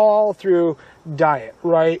 It was all through diet,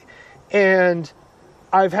 right? And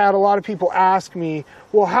I've had a lot of people ask me,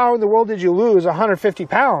 well, how in the world did you lose 150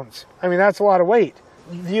 pounds? I mean, that's a lot of weight.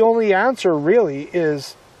 The only answer really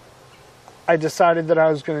is I decided that I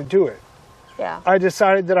was going to do it. Yeah. I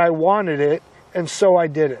decided that I wanted it, and so I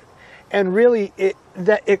did it. And really, it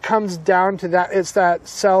comes down to that. It's that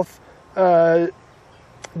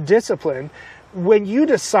self-discipline. When you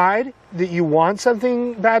decide that you want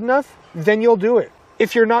something bad enough, then you'll do it.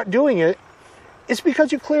 If you're not doing it, it's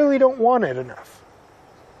because you clearly don't want it enough.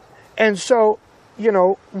 And so, you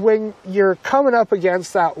know, when you're coming up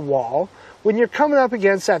against that wall, when you're coming up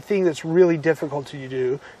against that thing that's really difficult to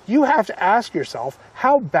do, you have to ask yourself,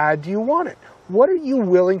 how bad do you want it? What are you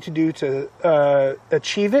willing to do to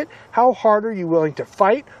achieve it? How hard are you willing to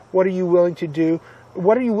fight? What are you willing to do?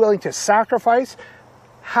 What are you willing to sacrifice?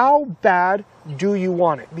 How bad do you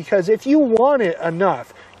want it? Because if you want it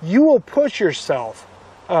enough, you will push yourself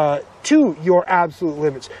to your absolute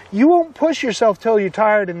limits. You won't push yourself till you're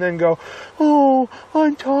tired and then go, oh,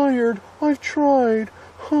 I'm tired. I've tried.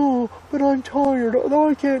 Oh, but I'm tired.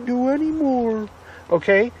 I can't do any more.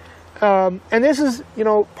 Okay? And this is, you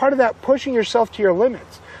know, part of that pushing yourself to your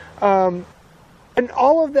limits. And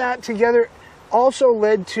all of that together also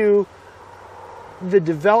led to the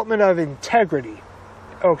development of integrity.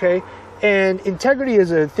 Okay? And integrity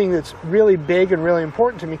is a thing that's really big and really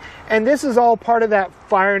important to me. And this is all part of that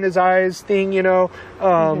fire in his eyes thing, you know.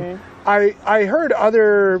 I heard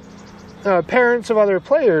other parents of other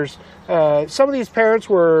players. Some of these parents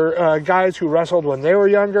were guys who wrestled when they were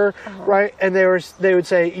younger, right? And they would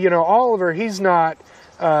say, you know, Oliver, he's not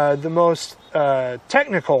the most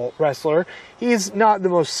technical wrestler. He's not the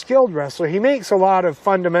most skilled wrestler. He makes a lot of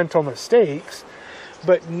fundamental mistakes,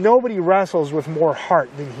 but nobody wrestles with more heart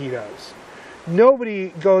than he does. Nobody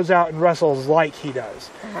goes out and wrestles like he does.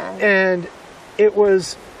 And it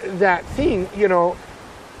was that thing, you know,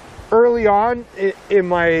 early on in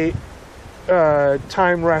my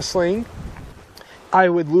time wrestling, I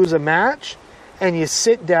would lose a match, and you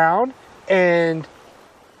sit down and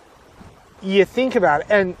you think about it.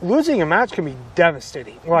 And losing a match can be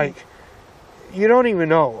devastating. Like, you don't even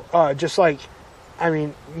know. Just like, I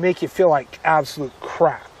mean, make you feel like absolute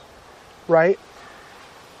crap, right?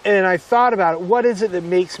 And I thought about it. What is it that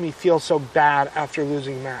makes me feel so bad after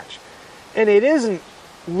losing a match? And it isn't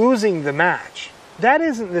losing the match. That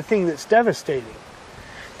isn't the thing that's devastating.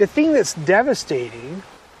 The thing that's devastating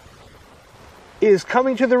is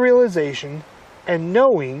coming to the realization and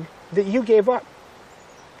knowing that you gave up.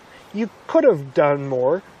 You could have done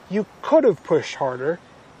more. You could have pushed harder,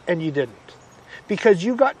 and you didn't. Because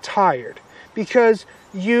you got tired. Because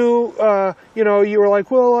you were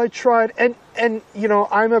like, well, I tried. And you know,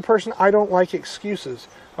 I'm a person, I don't like excuses,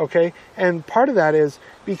 okay? And part of that is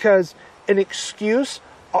because an excuse,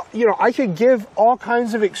 you know, I could give all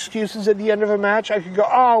kinds of excuses at the end of a match. I could go,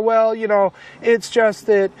 oh, well, you know, it's just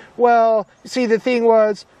that, well, see, the thing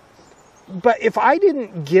was, but if I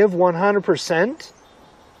didn't give 100%,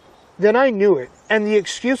 then I knew it. And the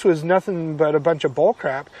excuse was nothing but a bunch of bull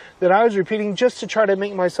crap that I was repeating just to try to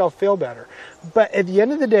make myself feel better. But at the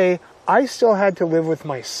end of the day, I still had to live with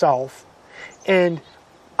myself, and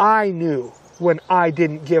I knew when I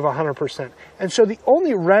didn't give 100%. And so the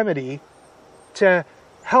only remedy to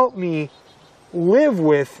help me live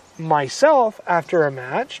with myself after a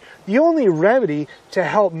match, the only remedy to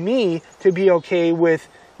help me to be okay with,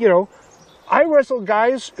 you know, I wrestled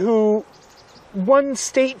guys who won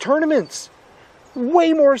state tournaments,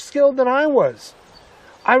 way more skilled than I was.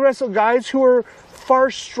 I wrestled guys who were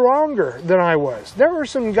far stronger than I was. There were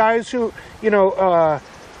some guys who, you know,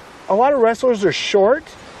 a lot of wrestlers are short.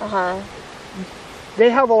 They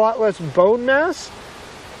have a lot less bone mass,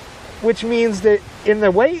 which means that in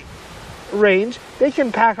the weight range, they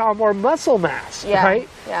can pack on more muscle mass, right?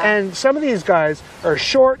 Yeah. And some of these guys are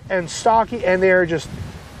short and stocky, and they're just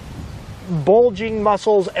bulging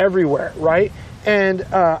muscles everywhere, right? And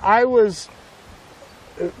I was,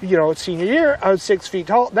 you know, senior year, I was 6 feet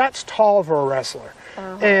tall. That's tall for a wrestler.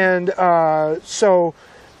 And so,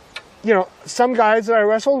 you know, some guys that I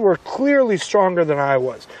wrestled were clearly stronger than I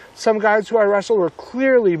was. Some guys who I wrestled were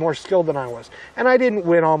clearly more skilled than I was. And I didn't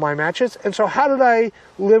win all my matches. And so how did I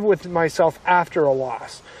live with myself after a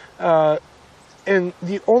loss? And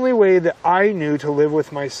the only way that I knew to live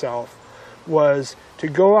with myself was to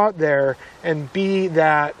go out there and be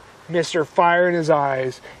that Mr. Fire in his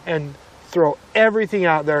eyes and throw everything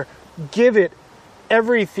out there, give it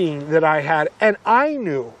everything that I had. And I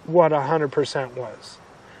knew what 100% was.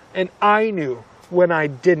 And I knew when I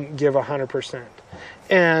didn't give 100%.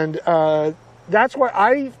 And that's why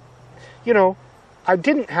I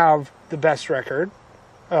didn't have the best record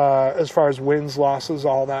as far as wins, losses,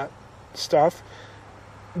 all that stuff.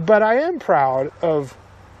 But I am proud of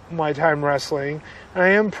my time wrestling. And I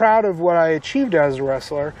am proud of what I achieved as a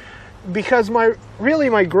wrestler, because my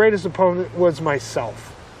greatest opponent was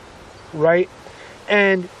myself, right?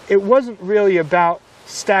 And it wasn't really about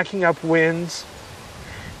stacking up wins.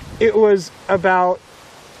 It was about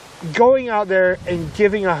going out there and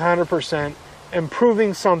giving 100% and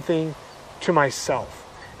proving something to myself,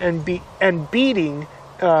 and beating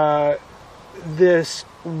this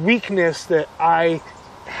weakness that I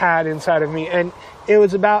had inside of me. And it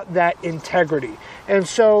was about that integrity. And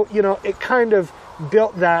so, you know, it kind of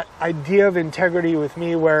built that idea of integrity with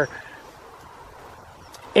me, where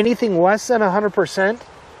anything less than 100%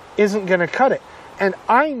 isn't going to cut it. And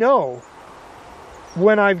I know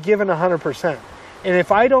when I've given 100%. And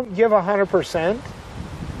if I don't give 100%,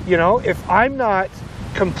 you know, if I'm not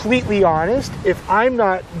completely honest, if I'm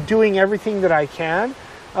not doing everything that I can,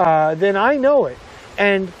 then I know it.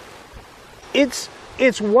 And it's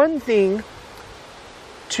one thing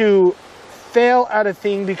to fail at a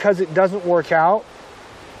thing because it doesn't work out.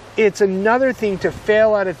 It's another thing to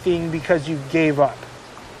fail at a thing because you gave up.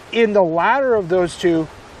 In the latter of those two,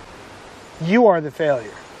 you are the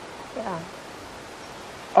failure. Yeah.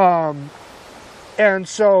 And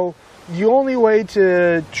so the only way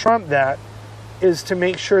to trump that is to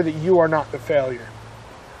make sure that you are not the failure.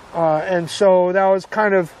 And so that was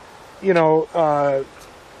kind of, you know,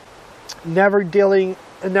 never giving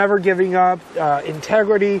up,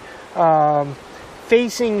 integrity,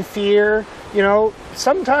 facing fear. You know,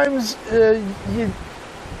 sometimes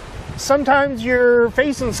you're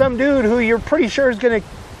facing some dude who you're pretty sure is going to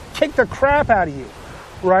kick the crap out of you,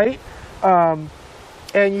 right?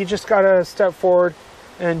 And you just got to step forward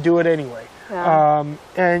and do it anyway. Yeah.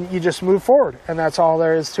 And you just move forward, and that's all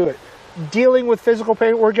there is to it. Dealing with physical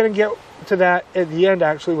pain, we're going to get to that at the end,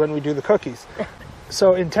 actually, when we do the cookies.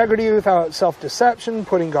 So integrity without self-deception,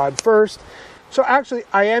 putting God first. So actually,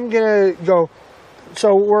 I am going to go,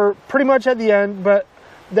 so we're pretty much at the end, but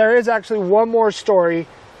there is actually one more story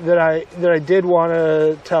that I did want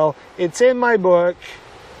to tell. It's in my book,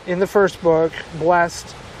 in the first book,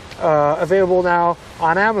 Blessed, available now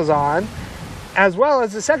on Amazon, as well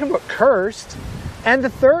as the second book, Cursed, and the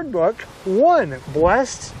third book, One,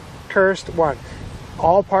 Blessed, Cursed, One.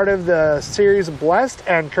 All part of the series Blessed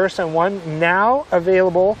and Cursed and One, now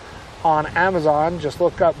available on Amazon. Just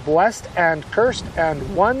look up Blessed and Cursed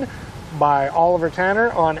and One by Oliver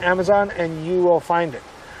Tanner on Amazon, and you will find it.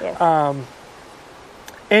 Yes.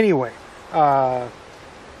 Anyway,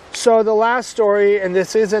 so the last story, and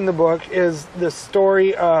this is in the book, is the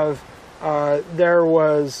story of there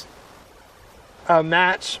was a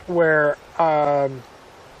match where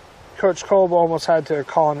Coach Kolb almost had to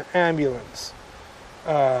call an ambulance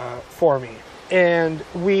for me. And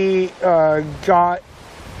we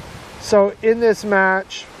so in this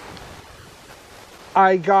match,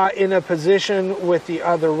 I got in a position with the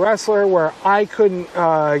other wrestler where I couldn't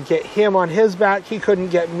get him on his back, he couldn't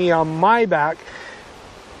get me on my back.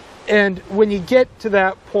 And when you get to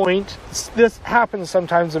that point, this happens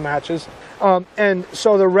sometimes in matches, And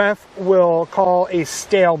so the ref will call a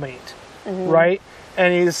stalemate, right?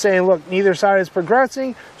 And he's saying, look, neither side is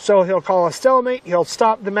progressing, so he'll call a stalemate, he'll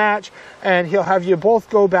stop the match, and he'll have you both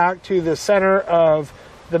go back to the center of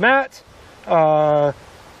the mat,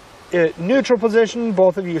 neutral position,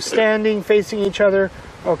 both of you standing, facing each other,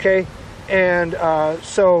 okay? And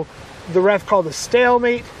so the ref called a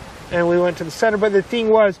stalemate, and we went to the center. But the thing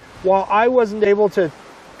was, while I wasn't able to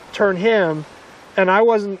turn him, and I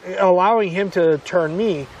wasn't allowing him to turn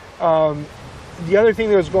me, the other thing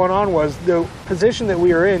that was going on was the position that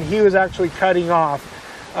we were in, he was actually cutting off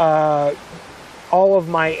all of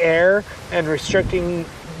my air and restricting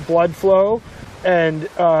blood flow. And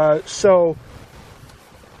so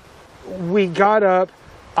we got up.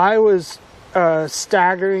 I was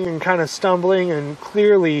staggering and kind of stumbling and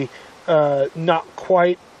clearly not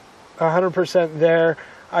quite 100% there.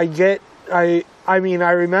 I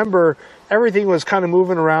remember everything was kind of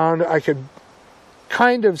moving around. I could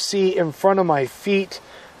kind of see in front of my feet,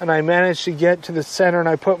 and I managed to get to the center, and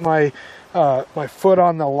I put my my foot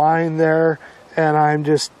on the line there, and I'm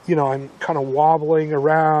just, I'm kind of wobbling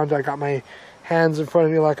around. I got my hands in front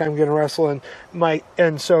of me like I'm going to wrestle,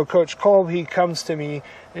 and so Coach Kolb, he comes to me,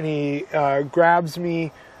 and he grabs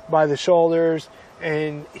me by the shoulders,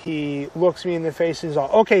 and he looks me in the face, and he's all,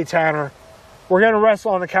 okay, Tanner, we're going to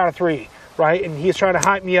wrestle on the count of 3, right? And he's trying to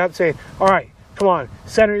hype me up, saying, all right, come on,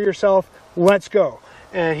 center yourself, let's go.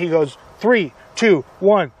 And he goes, 3, 2,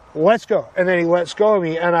 1, let's go. And then he lets go of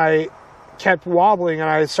me, and I kept wobbling, and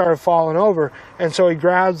I started falling over. And so he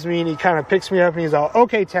grabs me, and he kind of picks me up, and he's all,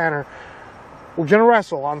 okay, Tanner, we're going to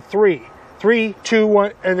wrestle on 3. 3, 2,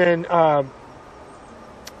 1. And then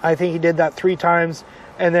I think he did that 3 times.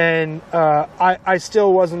 And then I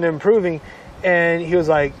still wasn't improving. And he was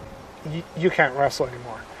like, you can't wrestle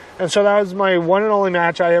anymore. And so that was my one and only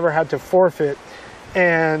match I ever had to forfeit.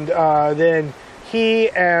 And then he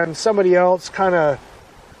and somebody else kind of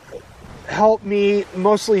helped me,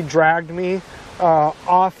 mostly dragged me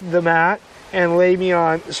off the mat and laid me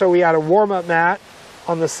on. So we had a warm-up mat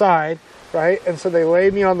on the side, right? And so they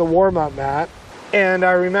laid me on the warm-up mat. And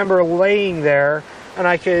I remember laying there, and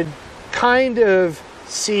I could kind of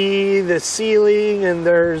see the ceiling, and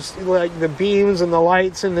there's like the beams and the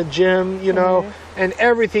lights in the gym, and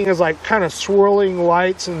everything is like kind of swirling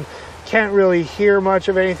lights, and can't really hear much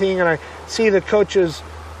of anything. And I see the coach's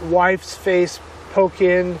wife's face poke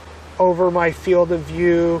in over my field of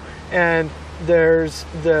view, and there's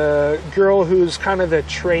the girl who's kind of the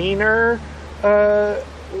trainer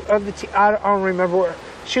of the team. I don't remember what.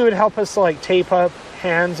 She would help us to like tape up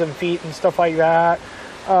hands and feet and stuff like that.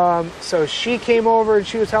 So she came over and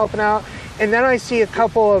she was helping out. And then I see a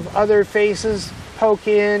couple of other faces poke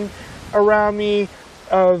in around me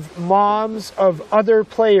of moms of other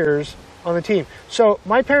players on the team. So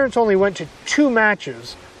my parents only went to 2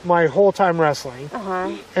 matches my whole time wrestling.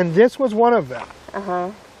 And this was one of them.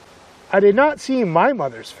 I did not see my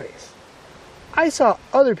mother's face. I saw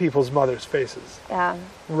other people's mothers' faces. Yeah.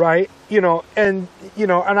 Right? And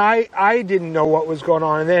I didn't know what was going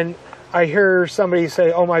on. And then I hear somebody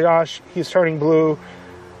say, oh my gosh, he's turning blue.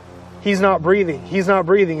 He's not breathing. He's not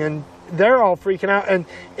breathing. And they're all freaking out. And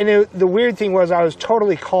the weird thing was I was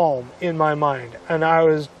totally calm in my mind. And I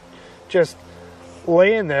was just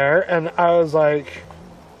laying there, and I was like,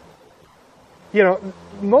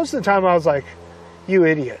 most of the time I was like, you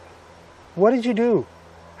idiot. What did you do?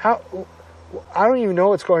 I don't even know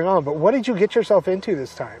what's going on, but what did you get yourself into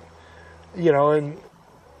this time? And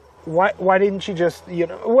why didn't you just,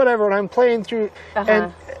 whatever. And I'm playing through,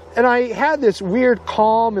 and I had this weird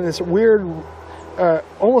calm and this weird,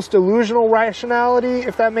 almost delusional rationality,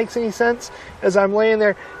 if that makes any sense, as I'm laying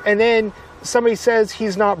there. And then somebody says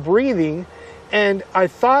he's not breathing, and I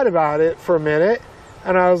thought about it for a minute,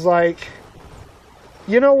 and I was like,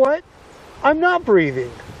 you know what? I'm not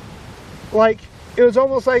breathing. Like, it was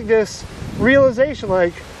almost like this realization,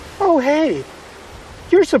 like, oh, hey,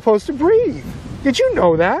 you're supposed to breathe. Did you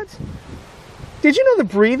know that? Did you know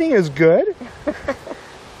that breathing is good?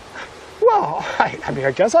 Well,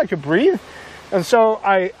 I guess I could breathe. And so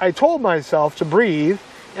I told myself to breathe,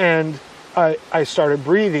 and I started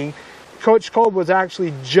breathing. Coach Kolb was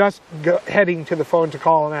actually just heading to the phone to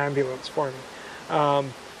call an ambulance for me.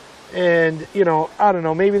 And, I don't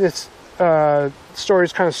know, maybe this story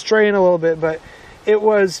is kind of straying a little bit, but it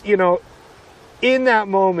was, in that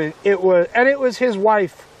moment, it was his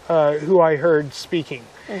wife who I heard speaking.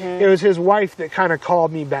 It was his wife that kind of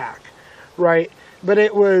called me back, right? But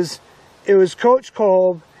it was Coach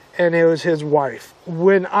Kolb, and it was his wife.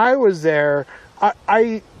 When I was there,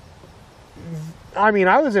 I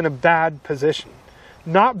was in a bad position,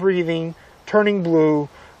 not breathing, turning blue,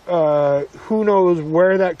 who knows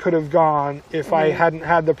where that could have gone if I hadn't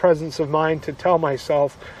had the presence of mind to tell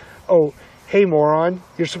myself, oh, hey, moron,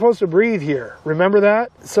 you're supposed to breathe here. Remember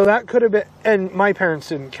that? So that could have been, and my parents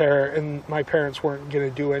didn't care, and my parents weren't going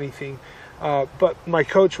to do anything, but my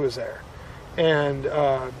coach was there. And,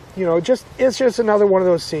 you know, it's just another one of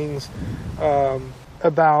those things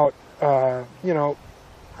about, you know,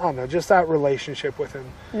 I don't know, just that relationship with him.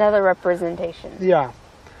 Another representation. Yeah.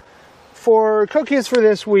 For cookies for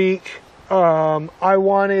this week, I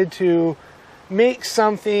wanted to make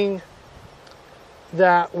something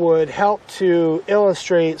that would help to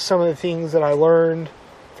illustrate some of the things that I learned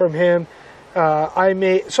from him.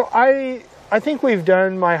 I think we've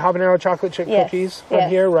done my habanero chocolate chip cookies on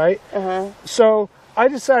here, right? So I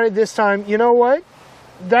decided this time, you know what?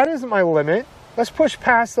 That isn't my limit. Let's push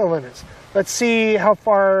past the limits. Let's see how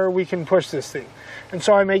far we can push this thing. And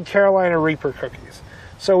so I made Carolina Reaper cookies.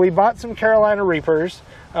 So we bought some Carolina Reapers.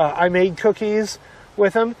 I made cookies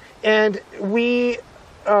with them. And we,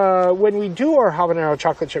 when we do our habanero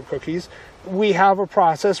chocolate chip cookies, we have a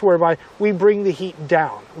process whereby we bring the heat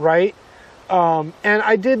down, right? And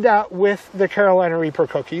I did that with the Carolina Reaper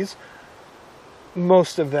cookies,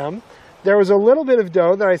 most of them. There was a little bit of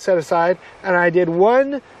dough that I set aside, and I did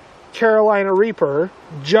one Carolina Reaper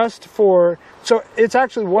just for, so it's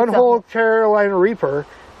actually one whole Carolina Reaper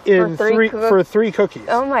in for three cookies.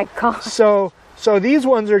 Oh my God. So these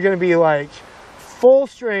ones are going to be like full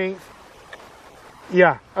strength.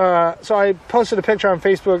 Yeah. So I posted a picture on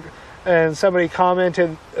Facebook and somebody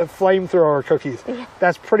commented flamethrower cookies.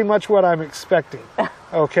 That's pretty much what I'm expecting.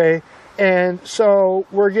 Okay. And so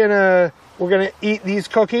we're gonna eat these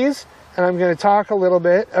cookies, and I'm gonna talk a little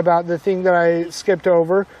bit about the thing that I skipped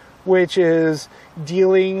over, which is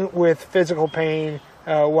dealing with physical pain,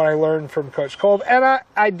 what I learned from Coach Kolb. And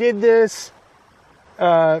I did this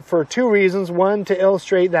for two reasons. One, to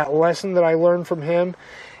illustrate that lesson that I learned from him,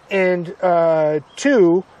 and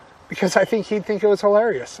two, because I think he'd think it was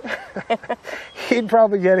hilarious. He'd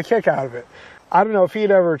probably get a kick out of it. I don't know if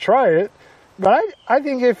he'd ever try it, but I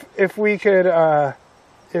think if we could,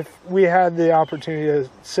 if we had the opportunity to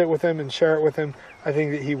sit with him and share it with him, I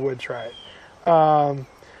think that he would try it.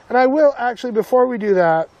 And I will actually, before we do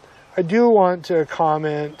that, I do want to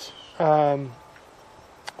comment.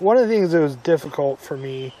 One of the things that was difficult for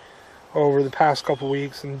me over the past couple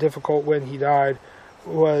weeks, and difficult when he died,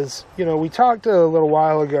 was, you know, we talked a little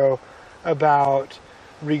while ago about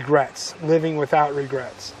regrets, living without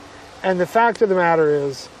regrets. And the fact of the matter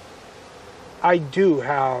is, I do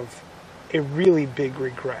have a really big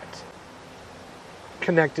regret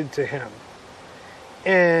connected to him.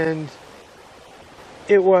 And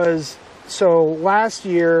it was, so last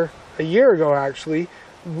year, a year ago actually,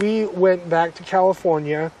 we went back to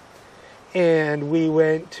California, and we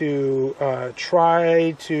went to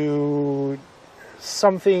try to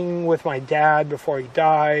something with my dad before he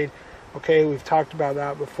died. Okay, we've talked about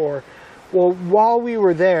that before. Well, while we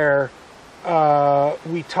were there,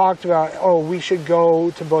 we talked about, oh, we should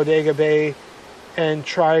go to Bodega Bay and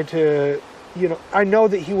try to, you know, I know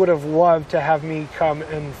that he would have loved to have me come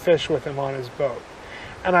and fish with him on his boat.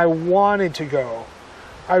 And I wanted to go.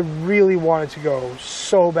 I really wanted to go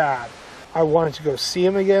so bad. I wanted to go see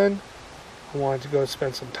him again. I wanted to go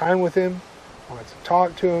spend some time with him. I wanted to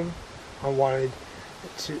talk to him. I wanted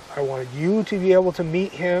you to be able to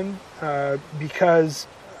meet him because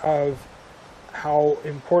of how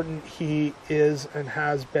important he is and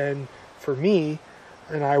has been for me.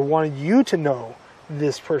 And I wanted you to know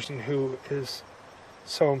this person who is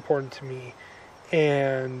so important to me.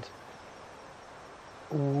 And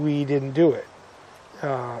we didn't do it.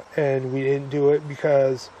 And we didn't do it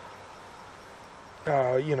because,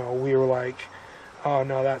 you know, we were like, oh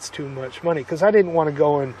no, that's too much money. Because I didn't want to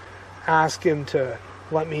go and ask him to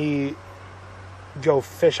let me go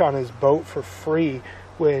fish on his boat for free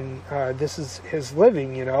when this is his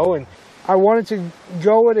living, you know. And I wanted to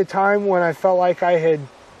go at a time when I felt like I had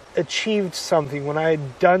achieved something, when I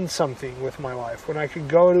had done something with my life, when I could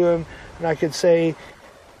go to him and I could say,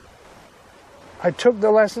 I took the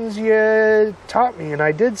lessons you taught me and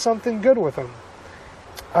I did something good with them.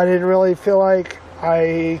 I didn't really feel like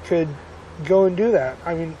I could go and do that.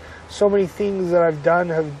 I mean, so many things that I've done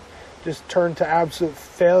have just turned to absolute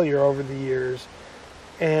failure over the years.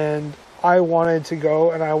 And I wanted to go,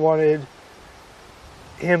 and I wanted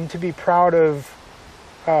him to be proud of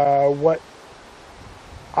what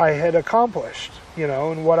I had accomplished, you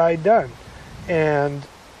know, and what I'd done. And,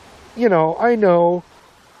 you know, I know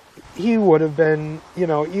he would have been, you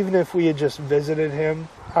know, even if we had just visited him,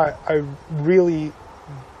 I really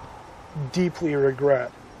deeply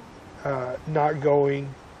regret not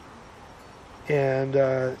going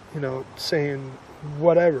and saying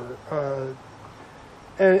whatever.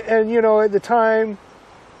 And at the time,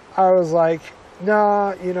 I was like,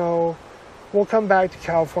 nah, we'll come back to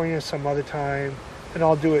California some other time, and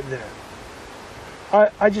I'll do it then.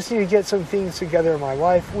 I just need to get some things together in my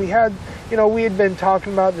life. We had been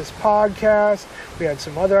talking about this podcast. We had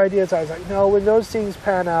some other ideas. I was like, no, when those things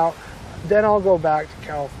pan out, then I'll go back to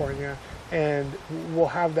California and we'll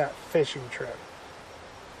have that fishing trip.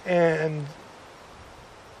 And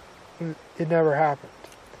it never happened.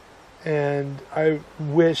 And I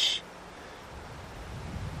wish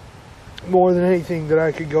more than anything that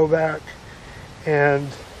I could go back and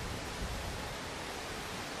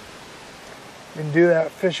do that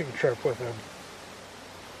fishing trip with him.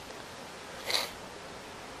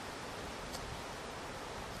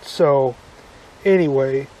 So,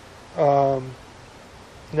 anyway, now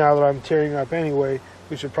that I'm tearing up anyway,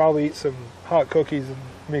 we should probably eat some hot cookies and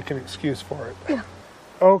make an excuse for it. Yeah.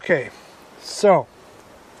 Okay, so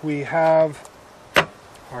we have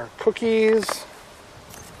our cookies,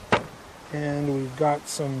 and we've got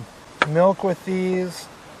some milk with these.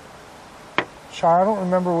 Char, I don't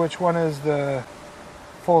remember which one is the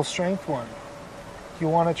full strength one. Do you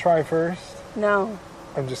want to try first? No.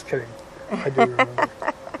 I'm just kidding. I do remember.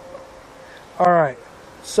 All right.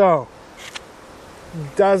 So,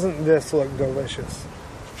 doesn't this look delicious?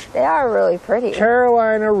 They are really pretty.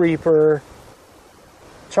 Carolina Reaper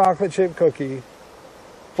chocolate chip cookie,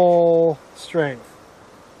 full strength.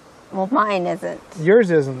 Well, mine isn't.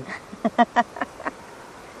 Yours isn't.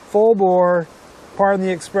 Full bore. Pardon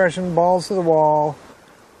the expression, balls to the wall.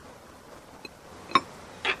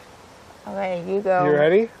 Okay, you go. You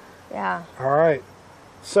ready? Yeah. All right.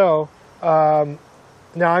 So, now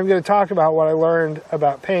I'm going to talk about what I learned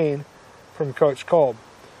about pain from Coach Kolb.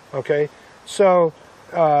 Okay? So,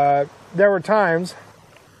 there were times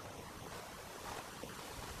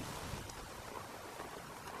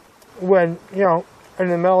when, in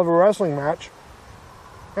the middle of a wrestling match,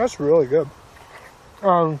 that's really good.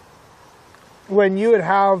 When you would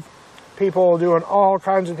have people doing all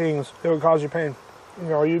kinds of things that would cause you pain.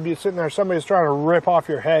 You'd be sitting there, somebody's trying to rip off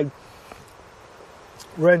your head,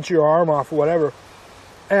 wrench your arm off, whatever.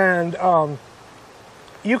 And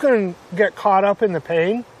you can get caught up in the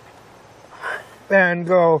pain and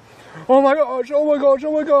go, oh my gosh, oh my gosh,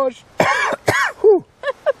 oh my gosh. Whew.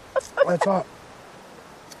 That's hot.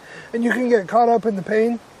 And you can get caught up in the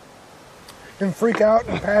pain and freak out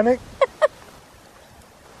and panic.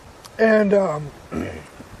 And have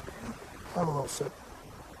a little sip.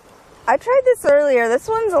 I tried this earlier. This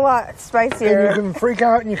one's a lot spicier. And you can freak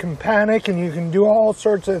out and you can panic and you can do all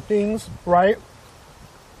sorts of things, right?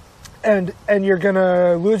 And you're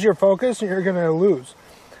gonna lose your focus and you're gonna lose,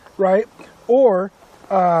 right? Or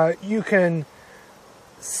you can,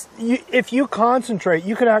 if you concentrate,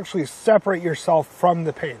 you can actually separate yourself from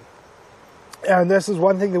the pain. And this is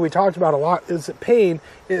one thing that we talked about a lot, is that pain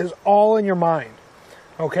is all in your mind.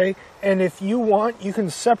 Okay, and if you want, you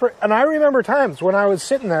can separate. And I remember times when I was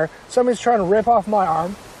sitting there, somebody's trying to rip off my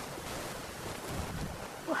arm,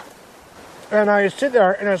 and I sit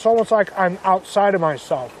there, and it's almost like I'm outside of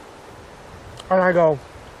myself. And I go,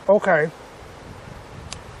 okay,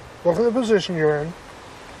 look at the position you're in.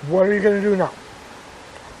 What are you going to do now?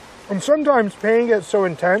 And sometimes pain gets so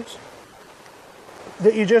intense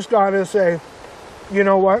that you just got to say, you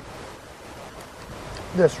know what?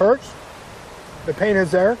 This hurts. The pain is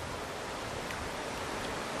there.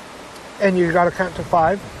 And you got to count to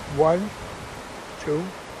 5. 1, 2,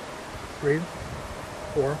 3,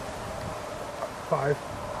 4, 5.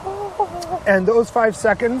 And those 5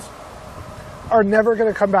 seconds are never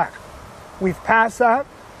going to come back. We've passed that.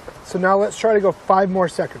 So now let's try to go 5 more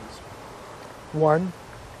seconds. 1,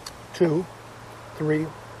 2, 3,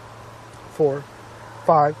 4,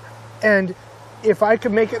 5. And if I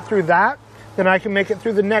can make it through that, then I can make it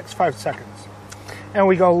through the next 5 seconds. And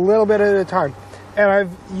we go a little bit at a time. And I've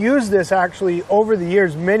used this actually over the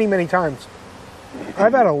years many, many times.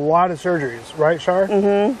 I've had a lot of surgeries, right, Shar?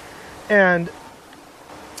 Mm-hmm. And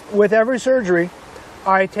with every surgery,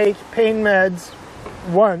 I take pain meds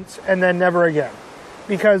once and then never again.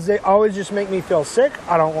 Because they always just make me feel sick.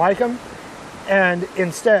 I don't like them. And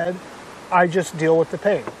instead, I just deal with the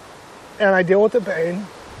pain. And I deal with the pain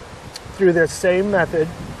through this same method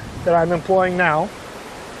that I'm employing now,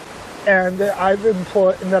 and that I've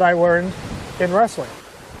employed and that I learned in wrestling.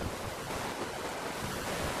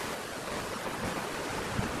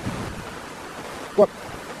 Look,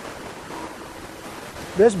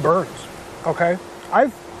 this burns. Okay,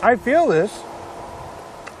 I feel this.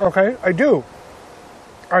 Okay, I do.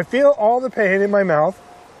 I feel all the pain in my mouth.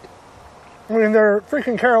 I mean, they're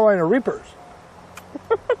freaking Carolina Reapers.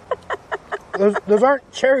 Those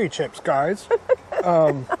aren't cherry chips, guys.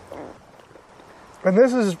 And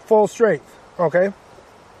this is full strength, okay?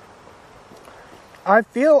 I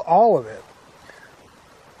feel all of it,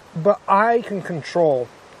 but I can control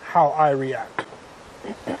how I react.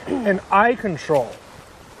 And I control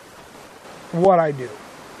what I do.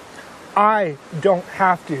 I don't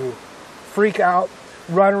have to freak out,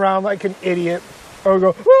 run around like an idiot, or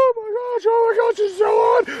go, oh my gosh, it's so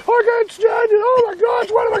on, I can't stand it, oh my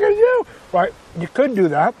gosh, what am I going to do? Right? You could do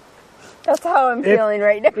that. That's how I'm feeling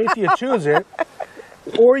right now. If you choose it.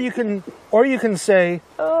 Or you can say,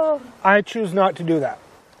 oh, I choose not to do that.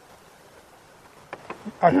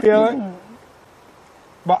 I feel it,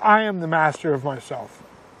 but I am the master of myself.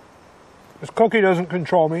 This cookie doesn't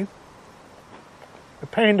control me. The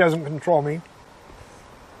pain doesn't control me.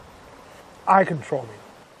 I control me.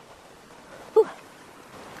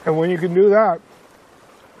 And when you can do that,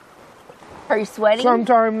 are you sweating?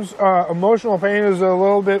 sometimes emotional pain is a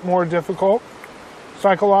little bit more difficult.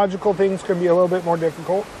 Psychological things can be a little bit more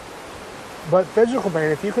difficult. But physical pain,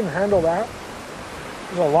 if you can handle that,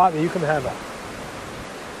 there's a lot that you can handle.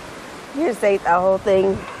 You just ate that whole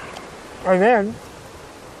thing. And then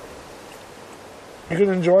you can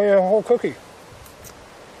enjoy a whole cookie.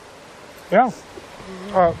 Yeah.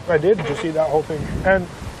 I did just eat that whole thing. And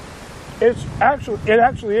it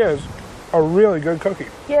actually is a really good cookie.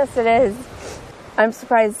 Yes, it is. I'm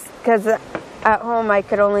surprised because at home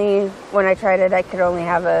when I tried it, I could only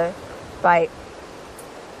have a bite.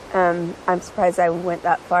 I'm surprised I went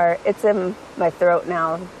that far. It's in my throat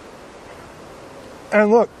now.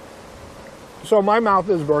 And look, so my mouth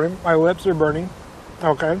is burning, my lips are burning.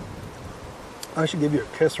 Okay. I should give you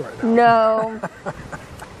a kiss right now. No.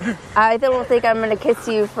 I don't think I'm going to kiss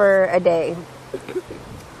you for a day.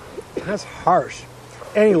 That's harsh.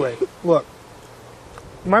 Anyway, look.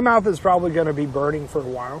 My mouth is probably going to be burning for a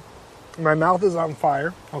while. My mouth is on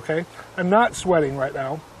fire, okay? I'm not sweating right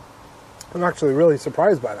now. I'm actually really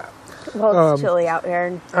surprised by that. Well, it's chilly out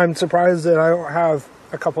here. I'm surprised that I don't have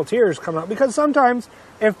a couple tears come out, because sometimes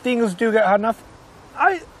if things do get hot enough,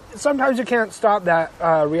 sometimes you can't stop that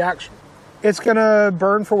reaction. It's going to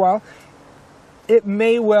burn for a while. It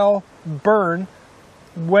may well burn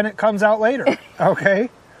when it comes out later, okay?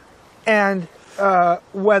 And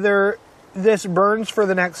whether this burns for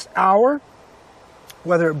the next hour,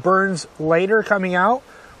 whether it burns later coming out,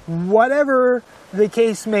 whatever the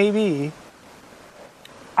case may be,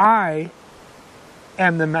 I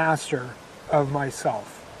am the master of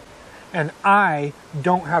myself. And I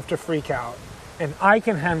don't have to freak out. And I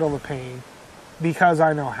can handle the pain because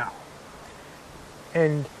I know how.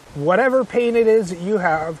 And whatever pain it is that you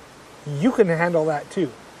have, you can handle that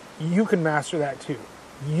too. You can master that too.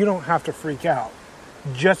 You don't have to freak out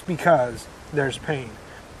just because there's pain.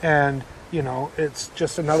 And, you know, it's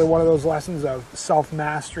just another one of those lessons of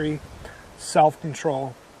self-mastery,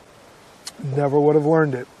 self-control. Never would have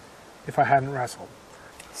learned it if I hadn't wrestled.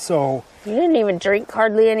 So... You didn't even drink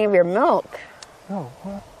hardly any of your milk. No,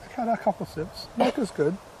 well, I had a couple sips. Milk is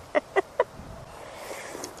good.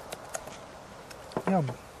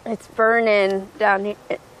 Yum. It's burning down here,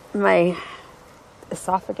 my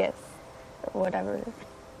esophagus, or whatever.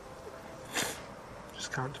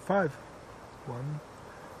 Just count to 5. 1,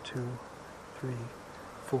 2, 3,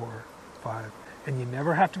 4, 5. And you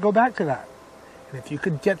never have to go back to that. And if you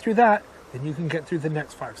could get through that, then you can get through the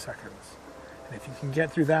next 5 seconds. And if you can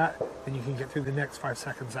get through that, then you can get through the next 5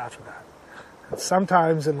 seconds after that. And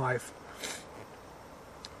sometimes in life,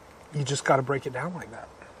 you just got to break it down like that,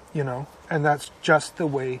 you know? And that's just the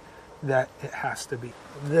way that it has to be.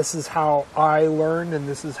 This is how I learned, and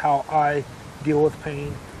this is how I deal with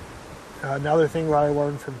pain. Another thing that I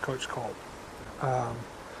learned from Coach Kolb.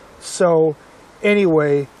 So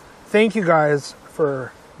anyway, thank you guys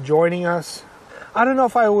for joining us. I don't know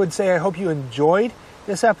if I would say I hope you enjoyed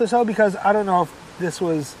this episode, because I don't know if this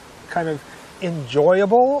was kind of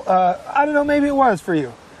enjoyable. I don't know, maybe it was for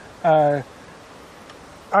you. I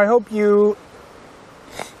hope you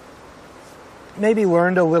maybe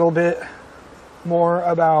learned a little bit more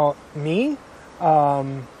about me.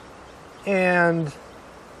 And,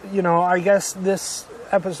 you know, I guess this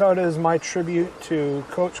episode is my tribute to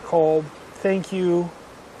Coach Kolb. Thank you,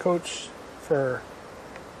 Coach, for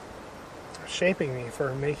shaping me,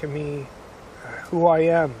 for making me who I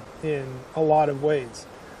am in a lot of ways.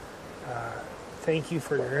 Thank you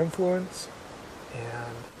for your influence.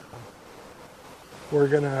 And we're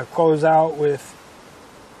going to close out with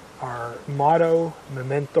our motto,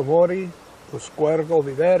 Memento Mori, Usquergo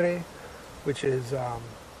Vivere, which is,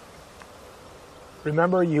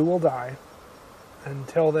 remember you will die,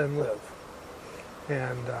 until then live.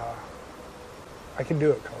 And I can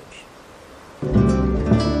do it, Coach.